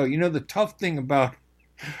during the show. You know, the tough thing about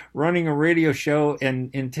running a radio show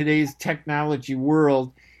in today's technology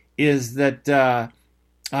world is that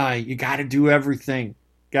you got to do everything.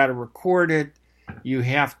 Got to record it. You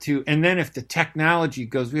have to, and then if the technology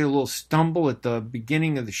goes, we had a little stumble at the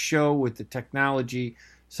beginning of the show with the technology,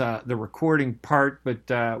 so the recording part,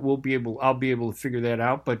 but I'll be able to figure that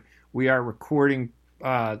out. But we are recording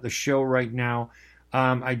the show right now.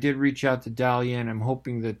 I did reach out to Dahlia, and I'm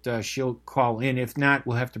hoping that she'll call in. If not,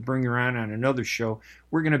 we'll have to bring her on another show.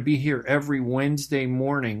 We're going to be here every Wednesday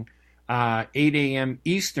morning, 8 a.m.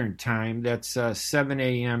 Eastern Time. That's 7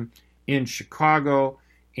 a.m. in Chicago,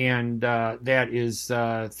 and that is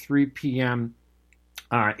 3 p.m.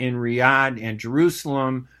 In Riyadh and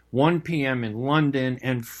Jerusalem, 1 p.m. in London,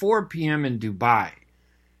 and 4 p.m. in Dubai.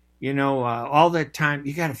 You know, all that time,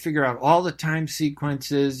 you got to figure out all the time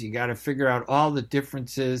sequences. You got to figure out all the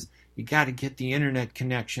differences. You got to get the internet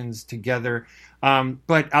connections together.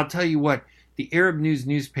 But I'll tell you what, the Arab News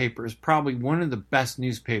newspaper is probably one of the best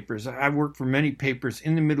newspapers. I work for many papers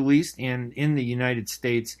in the Middle East and in the United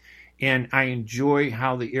States, and I enjoy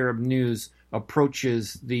how the Arab News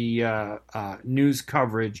approaches the news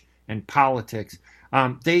coverage and politics.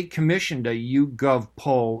 They commissioned a YouGov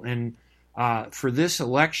poll and for this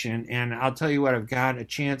election, and I'll tell you what, I've got a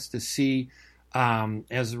chance to see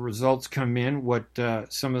as the results come in what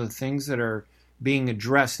some of the things that are being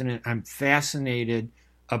addressed, and I'm fascinated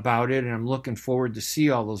about it, and I'm looking forward to see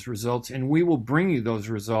all those results, and we will bring you those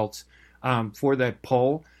results for that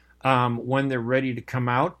poll when they're ready to come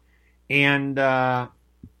out, and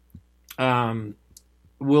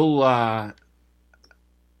we'll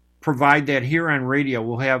provide that here on radio.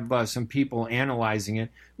 We'll have some people analyzing it.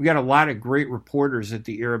 We got a lot of great reporters at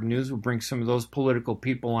the Arab News. We'll bring some of those political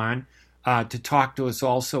people on to talk to us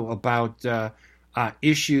also about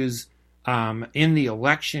issues in the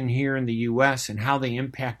election here in the U.S. and how they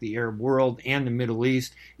impact the Arab world and the Middle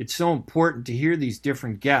East. It's so important to hear these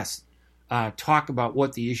different guests talk about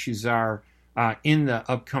what the issues are in the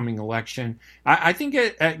upcoming election. I think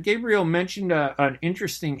Gabriel mentioned an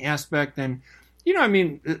interesting aspect, and, you know, I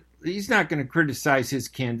mean, he's not going to criticize his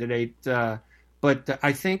candidate, but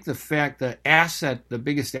I think the fact, the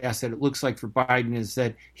biggest asset it looks like for Biden is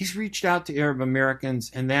that he's reached out to Arab Americans,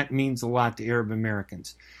 and that means a lot to Arab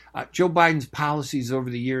Americans. Joe Biden's policies over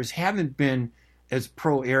the years haven't been as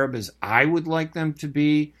pro-Arab as I would like them to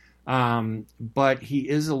be, but he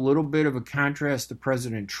is a little bit of a contrast to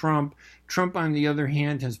President Trump. Trump, on the other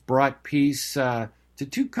hand, has brought peace to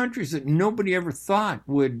two countries that nobody ever thought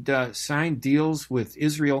would sign deals with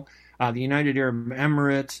Israel, the United Arab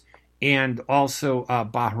Emirates, and also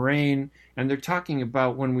Bahrain. And they're talking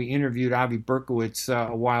about, when we interviewed Avi Berkowitz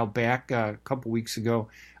a while back, a couple weeks ago,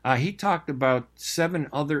 he talked about 7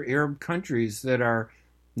 other Arab countries that are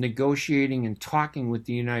negotiating and talking with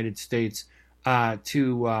the United States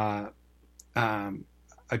to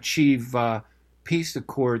achieve peace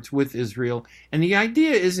accords with Israel. And the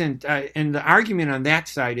idea isn't, and the argument on that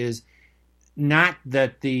side is not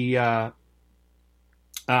that the,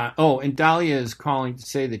 and Dahlia is calling to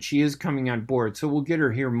say that she is coming on board, so we'll get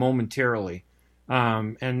her here momentarily,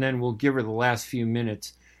 and then we'll give her the last few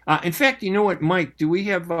minutes. In fact, you know what, Mike, do we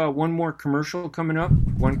have one more commercial coming up?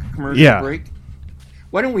 One commercial break?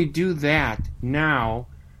 Why don't we do that now?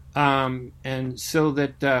 And so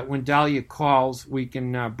that when Dahlia calls, we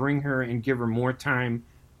can bring her and give her more time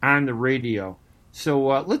on the radio.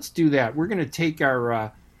 So let's do that. We're going to take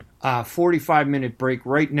our 45-minute break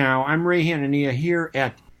right now. I'm Ray Hanania here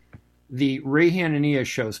at the Ray Hanania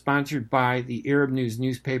Show, sponsored by the Arab News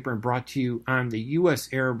newspaper and brought to you on the U.S.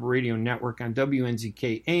 Arab Radio Network on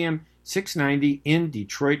WNZK AM 690 in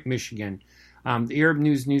Detroit, Michigan. The Arab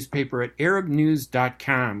News newspaper at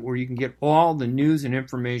arabnews.com, where you can get all the news and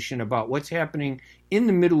information about what's happening in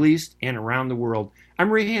the Middle East and around the world.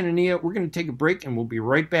 I'm Ray Hanania. We're going to take a break, and we'll be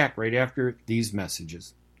right back right after these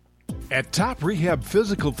messages. At Top Rehab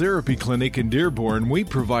Physical Therapy Clinic in Dearborn, we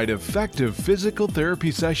provide effective physical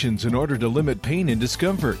therapy sessions in order to limit pain and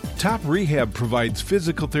discomfort. Top Rehab provides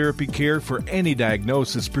physical therapy care for any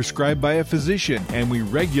diagnosis prescribed by a physician, and we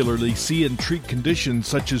regularly see and treat conditions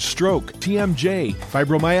such as stroke, TMJ,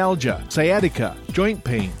 fibromyalgia, sciatica, joint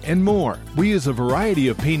pain, and more. We use a variety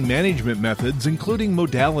of pain management methods, including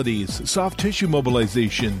modalities, soft tissue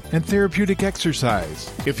mobilization, and therapeutic exercise.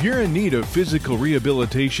 If you're in need of physical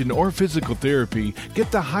rehabilitation or physical therapy,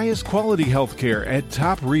 get the highest quality health care at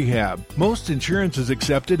Top Rehab. Most insurance is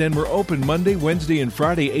accepted, and we're open Monday, Wednesday, and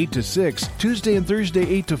Friday 8 to 6, Tuesday and Thursday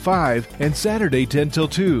 8 to 5, and Saturday 10 till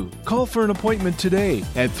 2. Call for an appointment today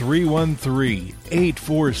at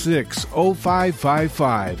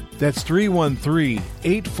 313-846-0555. That's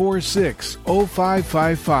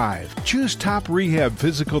 313-846-0555. Choose Top Rehab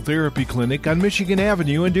Physical Therapy Clinic on Michigan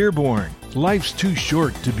Avenue in Dearborn. Life's too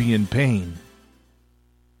short to be in pain.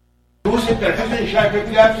 ست الحسن شايفك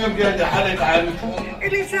لابسه مجهزه حالك عامتهم.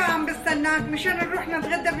 إلي ساعة عم بستناك مشان نروح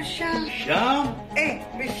نتغدى بالشام. الشام؟ ايه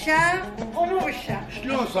بالشام ومو بالشام.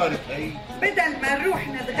 شلون صارت هي؟ بدل ما نروح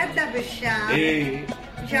نتغدى بالشام ايه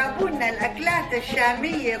جابوا لنا الأكلات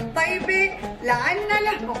الشامية الطيبة لعنا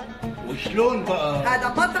لهم. وشلون بقى؟ هذا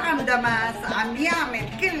مطعم دماس عم يعمل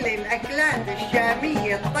كل الأكلات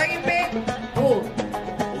الشامية الطيبة هو.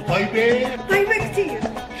 وطيبة؟ طيبة كتير.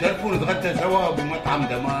 شرفوا نتغدى سوا بمطعم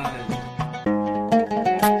دماس.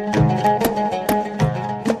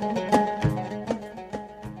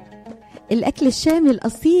 الأكل الشامي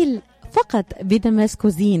الأصيل فقط بدماس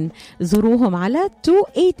كوزين. زوروهم على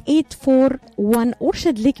 28841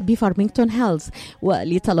 أورشاد ليك بفارمينغتون هيلز،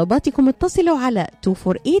 ولطلباتكم اتصلوا على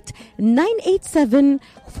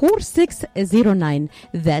 248-987-4609.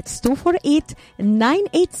 That's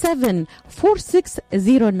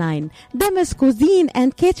 248-987-4609. دماس كوزين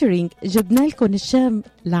and catering، جبنا لكم الشام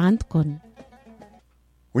لعندكم.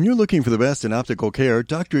 When you're looking for the best in optical care,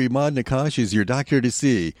 Dr. Imad Nakash is your doctor to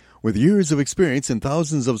see. With years of experience and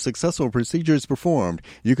thousands of successful procedures performed,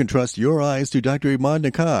 you can trust your eyes to Dr. Imad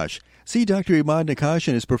Nakash. See Dr. Imad Nakash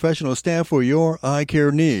and his professional staff for your eye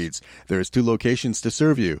care needs. There's 2 locations to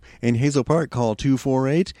serve you. In Hazel Park, call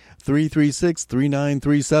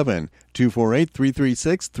 248-336-3937.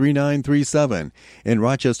 248-336-3937. In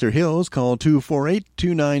Rochester Hills, call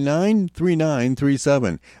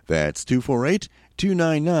 248-299-3937. That's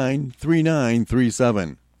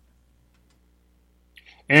 248-299-3937.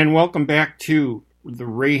 And welcome back to the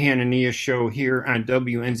Ray Hanania Show here on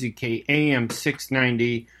WNZK AM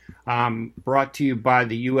 690, brought to you by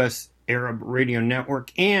the U.S. Arab Radio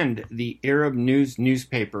Network and the Arab News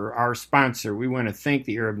newspaper, our sponsor. We want to thank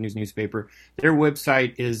the Arab News newspaper. Their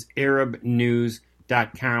website is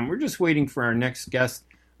arabnews.com. We're just waiting for our next guest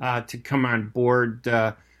to come on board,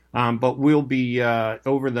 but we'll be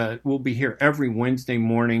we'll be here every Wednesday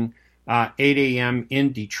morning. 8 a.m.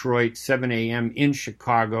 in Detroit, 7 a.m. in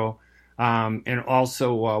Chicago, and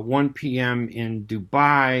also 1 p.m. in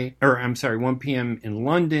Dubai, 1 p.m. in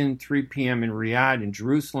London, 3 p.m. in Riyadh and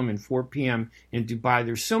Jerusalem, and 4 p.m. in Dubai.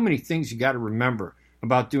 There's so many things you got to remember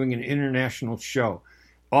about doing an international show.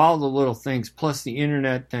 All the little things, plus the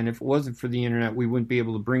internet, and if it wasn't for the internet, we wouldn't be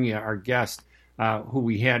able to bring you our guest, who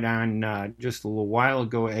we had on just a little while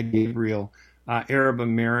ago, Ed Gabriel, Arab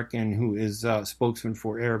American, who is spokesman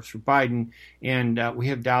for Arabs for Biden. And we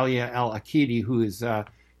have Dalia Al-Akidi, who is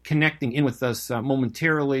connecting in with us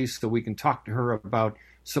momentarily so we can talk to her about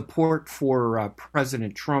support for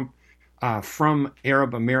President Trump from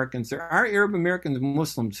Arab Americans. There are Arab Americans and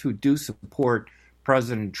Muslims who do support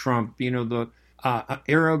President Trump. You know, the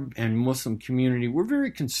Arab and Muslim community, we're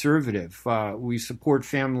very conservative. We support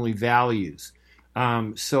family values.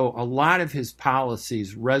 So a lot of his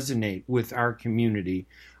policies resonate with our community.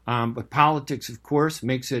 But politics, of course,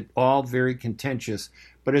 makes it all very contentious.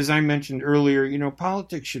 But as I mentioned earlier, you know,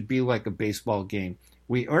 politics should be like a baseball game.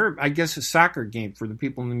 Or I guess a soccer game for the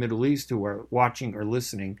people in the Middle East who are watching or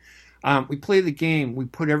listening. We play the game, we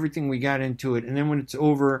put everything we got into it, and then when it's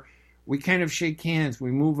over, we kind of shake hands,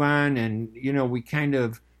 we move on, and, you know, we kind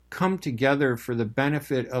of come together for the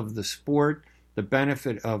benefit of the sport, the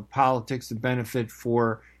benefit of politics, the benefit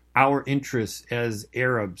for our interests as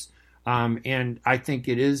Arabs. And I think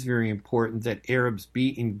it is very important that Arabs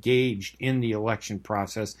be engaged in the election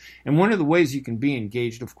process. And one of the ways you can be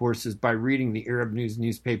engaged, of course, is by reading the Arab News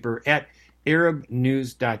newspaper at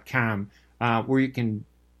arabnews.com, where you can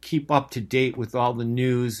keep up to date with all the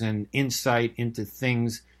news and insight into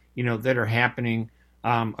things, you know, that are happening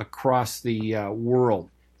across the world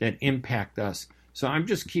that impact us. So I'm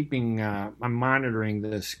just I'm monitoring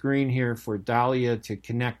the screen here for Dalia to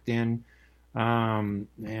connect in.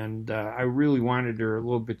 And I really wanted her a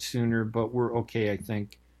little bit sooner, but we're okay, I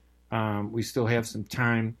think. We still have some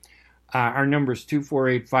time. Our number is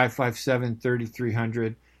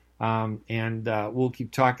 248-557-3300. And we'll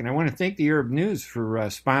keep talking. I want to thank the Arab News for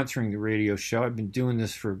sponsoring the radio show. I've been doing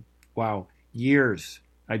this for, years.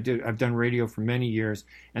 I've done radio for many years,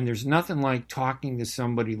 and there's nothing like talking to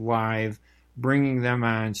somebody live, bringing them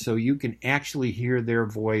on so you can actually hear their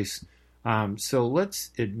voice. So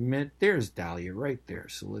let's admit, there's Dalia right there.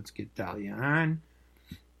 So let's get Dalia on.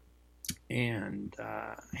 And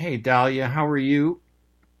hey, Dalia, how are you?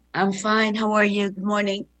 I'm fine. How are you? Good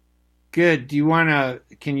morning. Good. Do you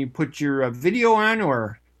can you put your video on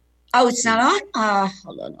or? Oh, it's not on?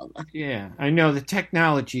 Hold on. Yeah, I know the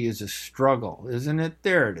technology is a struggle, isn't it?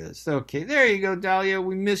 There it is. Okay, there you go, Dalia.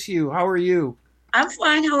 We miss you. How are you? I'm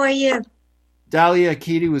fine. How are you? Dalia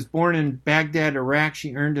Akidi was born in Baghdad, Iraq.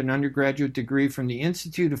 She earned an undergraduate degree from the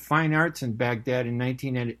Institute of Fine Arts in Baghdad in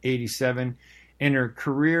 1987 and her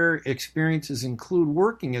career experiences include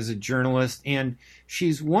working as a journalist, and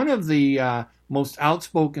she's one of the most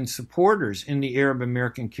outspoken supporters in the Arab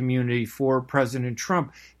American community for President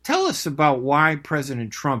Trump. Tell us about why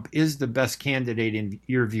President Trump is the best candidate in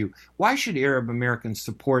your view. Why should Arab Americans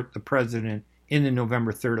support the president in the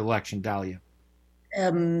November 3rd election, Dalia?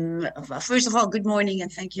 First of all, good morning, and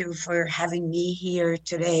thank you for having me here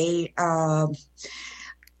today.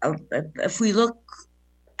 If we look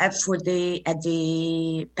at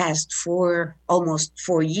the past almost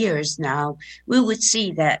 4 years now, we would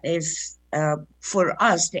see that if for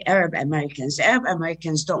us, the Arab Americans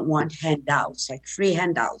don't want handouts, like free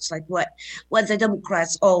handouts, like what the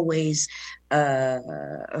Democrats always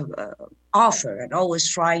offer and always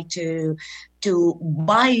try to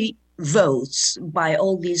buy votes by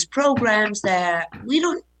all these programs that we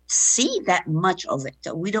don't see that much of it.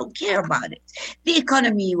 We don't care about it. The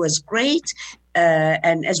economy was great.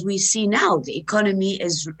 And as we see now, the economy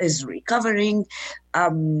is recovering.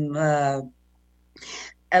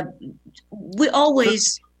 We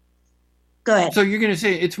always go ahead. So you're going to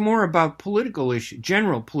say it's more about political issues,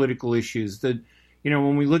 general political issues. That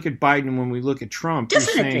when we look at Biden, when we look at Trump,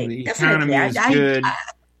 definitely, you're saying the economy is good.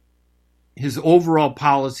 His overall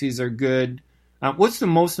policies are good. What's the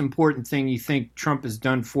most important thing you think Trump has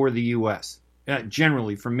done for the U.S.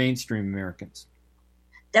 Generally for mainstream Americans?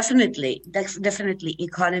 Definitely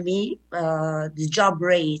economy, the job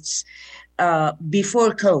rates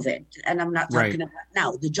before COVID, and I'm not talking about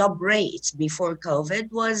now. The job rates before COVID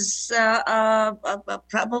was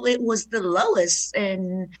probably was the lowest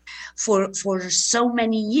for so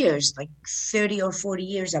many years, like 30 or 40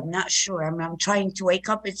 years. I'm not sure. I'm trying to wake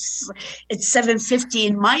up. It's 7:50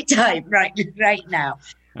 in my time right now.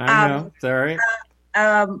 I know. It's all right.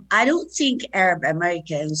 I don't think Arab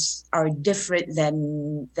Americans are different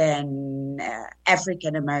than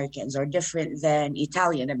African Americans, or different than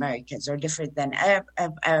Italian Americans, or different than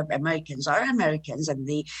Arab Americans are Americans, and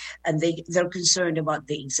they're concerned about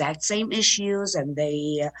the exact same issues, and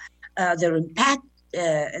their impact.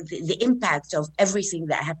 The impact of everything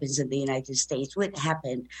that happens in the United States would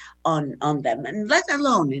happen on them, and let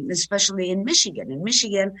alone, and especially in Michigan. In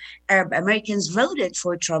Michigan, Arab Americans voted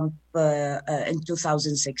for Trump in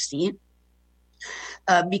 2016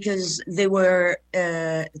 because they were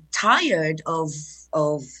tired of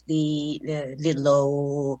the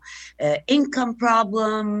low income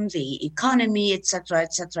problem, the economy, etc.,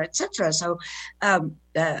 etc., etc. So.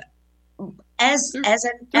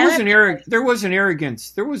 There was an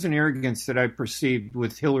arrogance that I perceived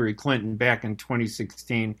with Hillary Clinton back in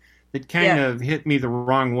 2016 that kind of hit me the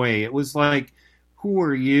wrong way. It was like, who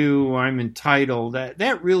are you? I'm entitled.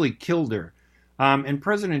 That really killed her. And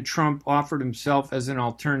President Trump offered himself as an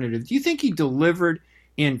alternative. Do you think he delivered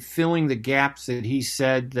in filling the gaps that he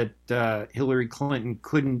said that Hillary Clinton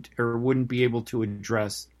couldn't or wouldn't be able to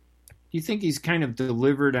address? Do you think he's kind of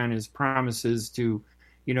delivered on his promises to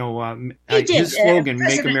his slogan,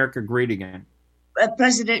 "Make America Great Again"?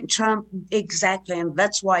 President Trump, exactly, and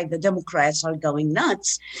that's why the Democrats are going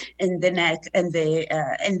nuts in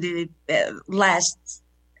the last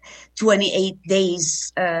 28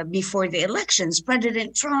 days before the elections.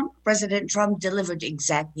 President Trump delivered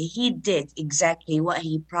exactly. He did exactly what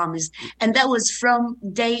he promised, and that was from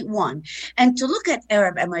day one. And to look at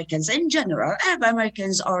Arab Americans in general, Arab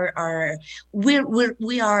Americans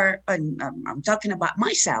we are. I'm talking about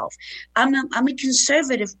myself. I'm a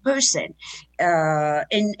conservative person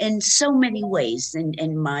in so many ways,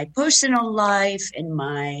 in my personal life, in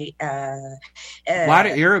my a lot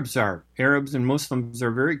of Arabs and Muslims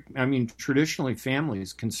are very, traditionally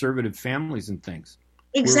conservative families and things.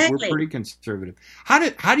 Exactly. We're pretty conservative. How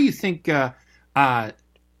do you think how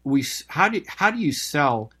do you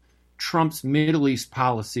sell Trump's Middle East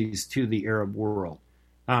policies to the Arab world?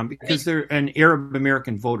 Because they're Arab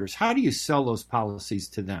American voters. How do you sell those policies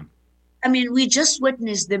to them? We just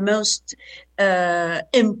witnessed the most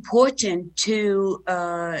important two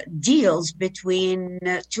deals between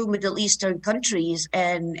two Middle Eastern countries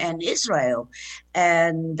and Israel,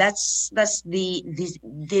 and that's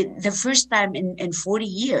the first time in 40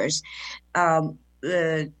 years.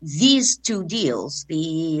 These two deals,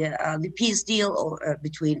 the peace deal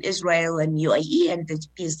between Israel and UAE, and the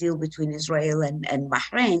peace deal between Israel and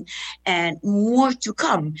Bahrain, and more to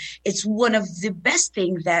come. It's one of the best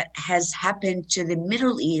things that has happened to the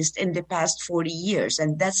Middle East in the past 40 years,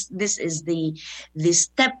 and this is the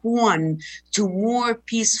step one to more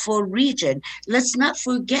peaceful region. Let's not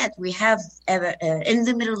forget we have in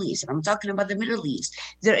the Middle East, and I'm talking about the Middle East,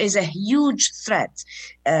 there is a huge threat.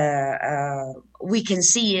 we can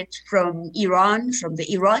see it from Iran, from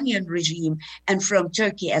the Iranian regime, and from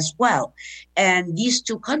Turkey as well. And these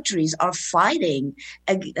two countries are fighting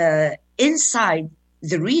inside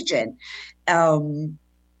the region.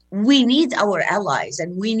 We need our allies,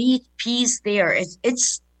 and we need peace there.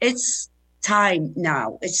 It's time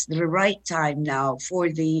now. It's the right time now for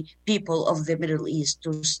the people of the Middle East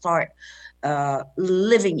to start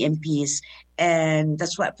living in peace. And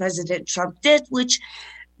that's what President Trump did, which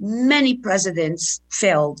many presidents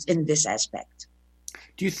failed in this aspect.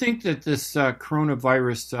 Do you think that this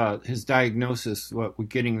coronavirus, his diagnosis, with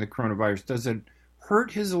getting the coronavirus, does it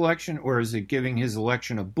hurt his election, or is it giving his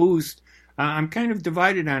election a boost? I'm kind of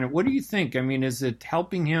divided on it. What do you think? I mean, is it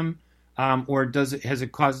helping him, or has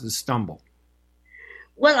it caused a stumble?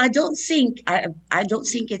 Well, I don't think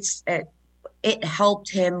it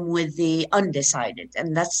helped him with the undecided,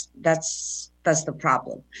 and that's the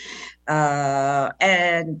problem.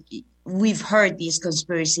 And we've heard these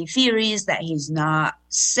conspiracy theories that he's not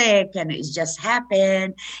sick and it's just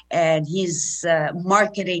happened, and he's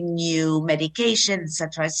marketing new medication,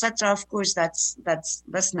 etc., etc. Of course, that's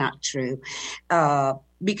not true,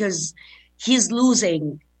 because he's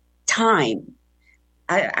losing time.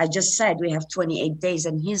 I just said we have 28 days,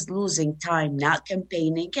 and he's losing time not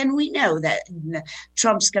campaigning. And we know that in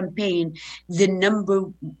Trump's campaign, the number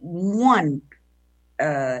one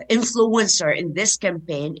influencer in this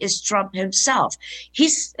campaign is Trump himself.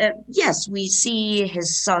 He's yes, we see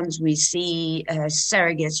his sons, we see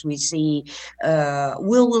surrogates, we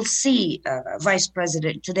will see Vice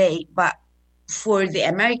President today, but for the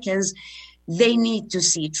Americans, they need to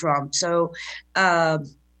see Trump. So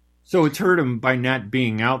it's hurt him by not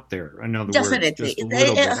being out there. In other definitely. words, just a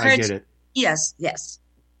little bit. I get it. Yes.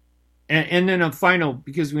 And then a final,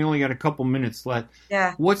 because we only got a couple minutes left.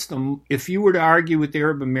 Yeah. If you were to argue with the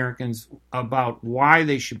Arab Americans about why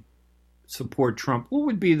they should support Trump, what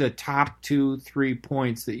would be the top 2-3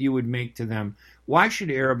 points that you would make to them? Why should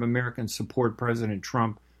Arab Americans support President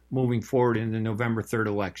Trump moving forward in the November 3rd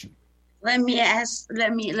election? Let me ask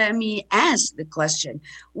the question: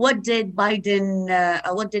 what did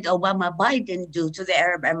Obama Biden do to the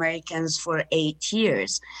Arab Americans for 8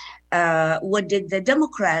 years? What did the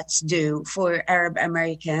Democrats do for Arab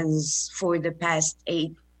Americans for the past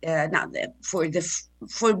 8? For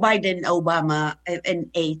Biden Obama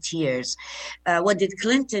in 8 years? What did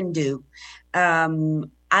Clinton do?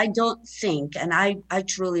 I don't think, and I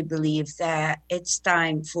truly believe that it's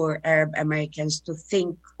time for Arab Americans to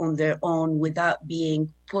think on their own without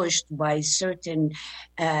being pushed by certain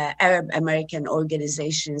Arab American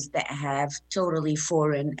organizations that have totally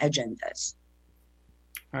foreign agendas.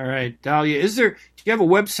 All right, Dalia, do you have a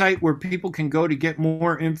website where people can go to get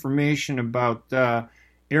more information about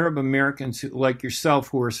Arab Americans like yourself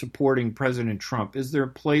who are supporting President Trump? Is there a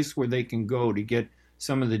place where they can go to get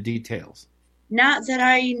some of the details? Not that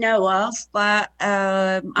I know of, but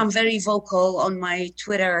I'm very vocal on my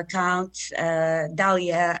Twitter account,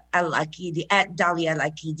 Dalia Al-Aqidi, at Dalia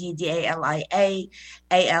Al-Aqidi,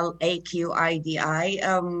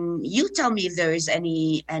 DALIA-ALAQIDI. You tell me if there is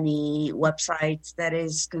any website that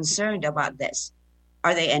is concerned about this.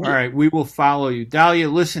 Are there any? All right, we will follow you. Dalia,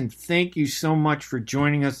 listen, thank you so much for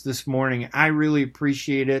joining us this morning. I really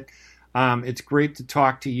appreciate it. It's great to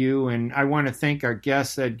talk to you, and I want to thank our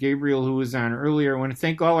guest, Gabriel, who was on earlier. I want to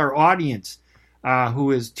thank all our audience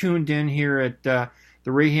who is tuned in here at the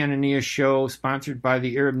Ray Hanania Show, sponsored by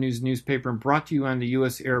the Arab News newspaper and brought to you on the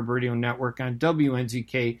U.S. Arab Radio Network on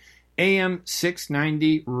WNZK AM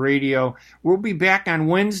 690 Radio. We'll be back on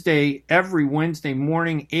Wednesday, every Wednesday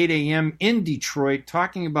morning, 8 a.m. in Detroit,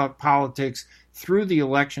 talking about politics through the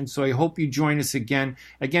election. So I hope you join us again.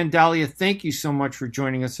 Again, Dalia, thank you so much for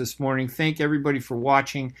joining us this morning. Thank everybody for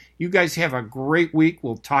watching. You guys have a great week.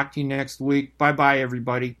 We'll talk to you next week. Bye-bye,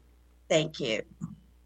 everybody. Thank you.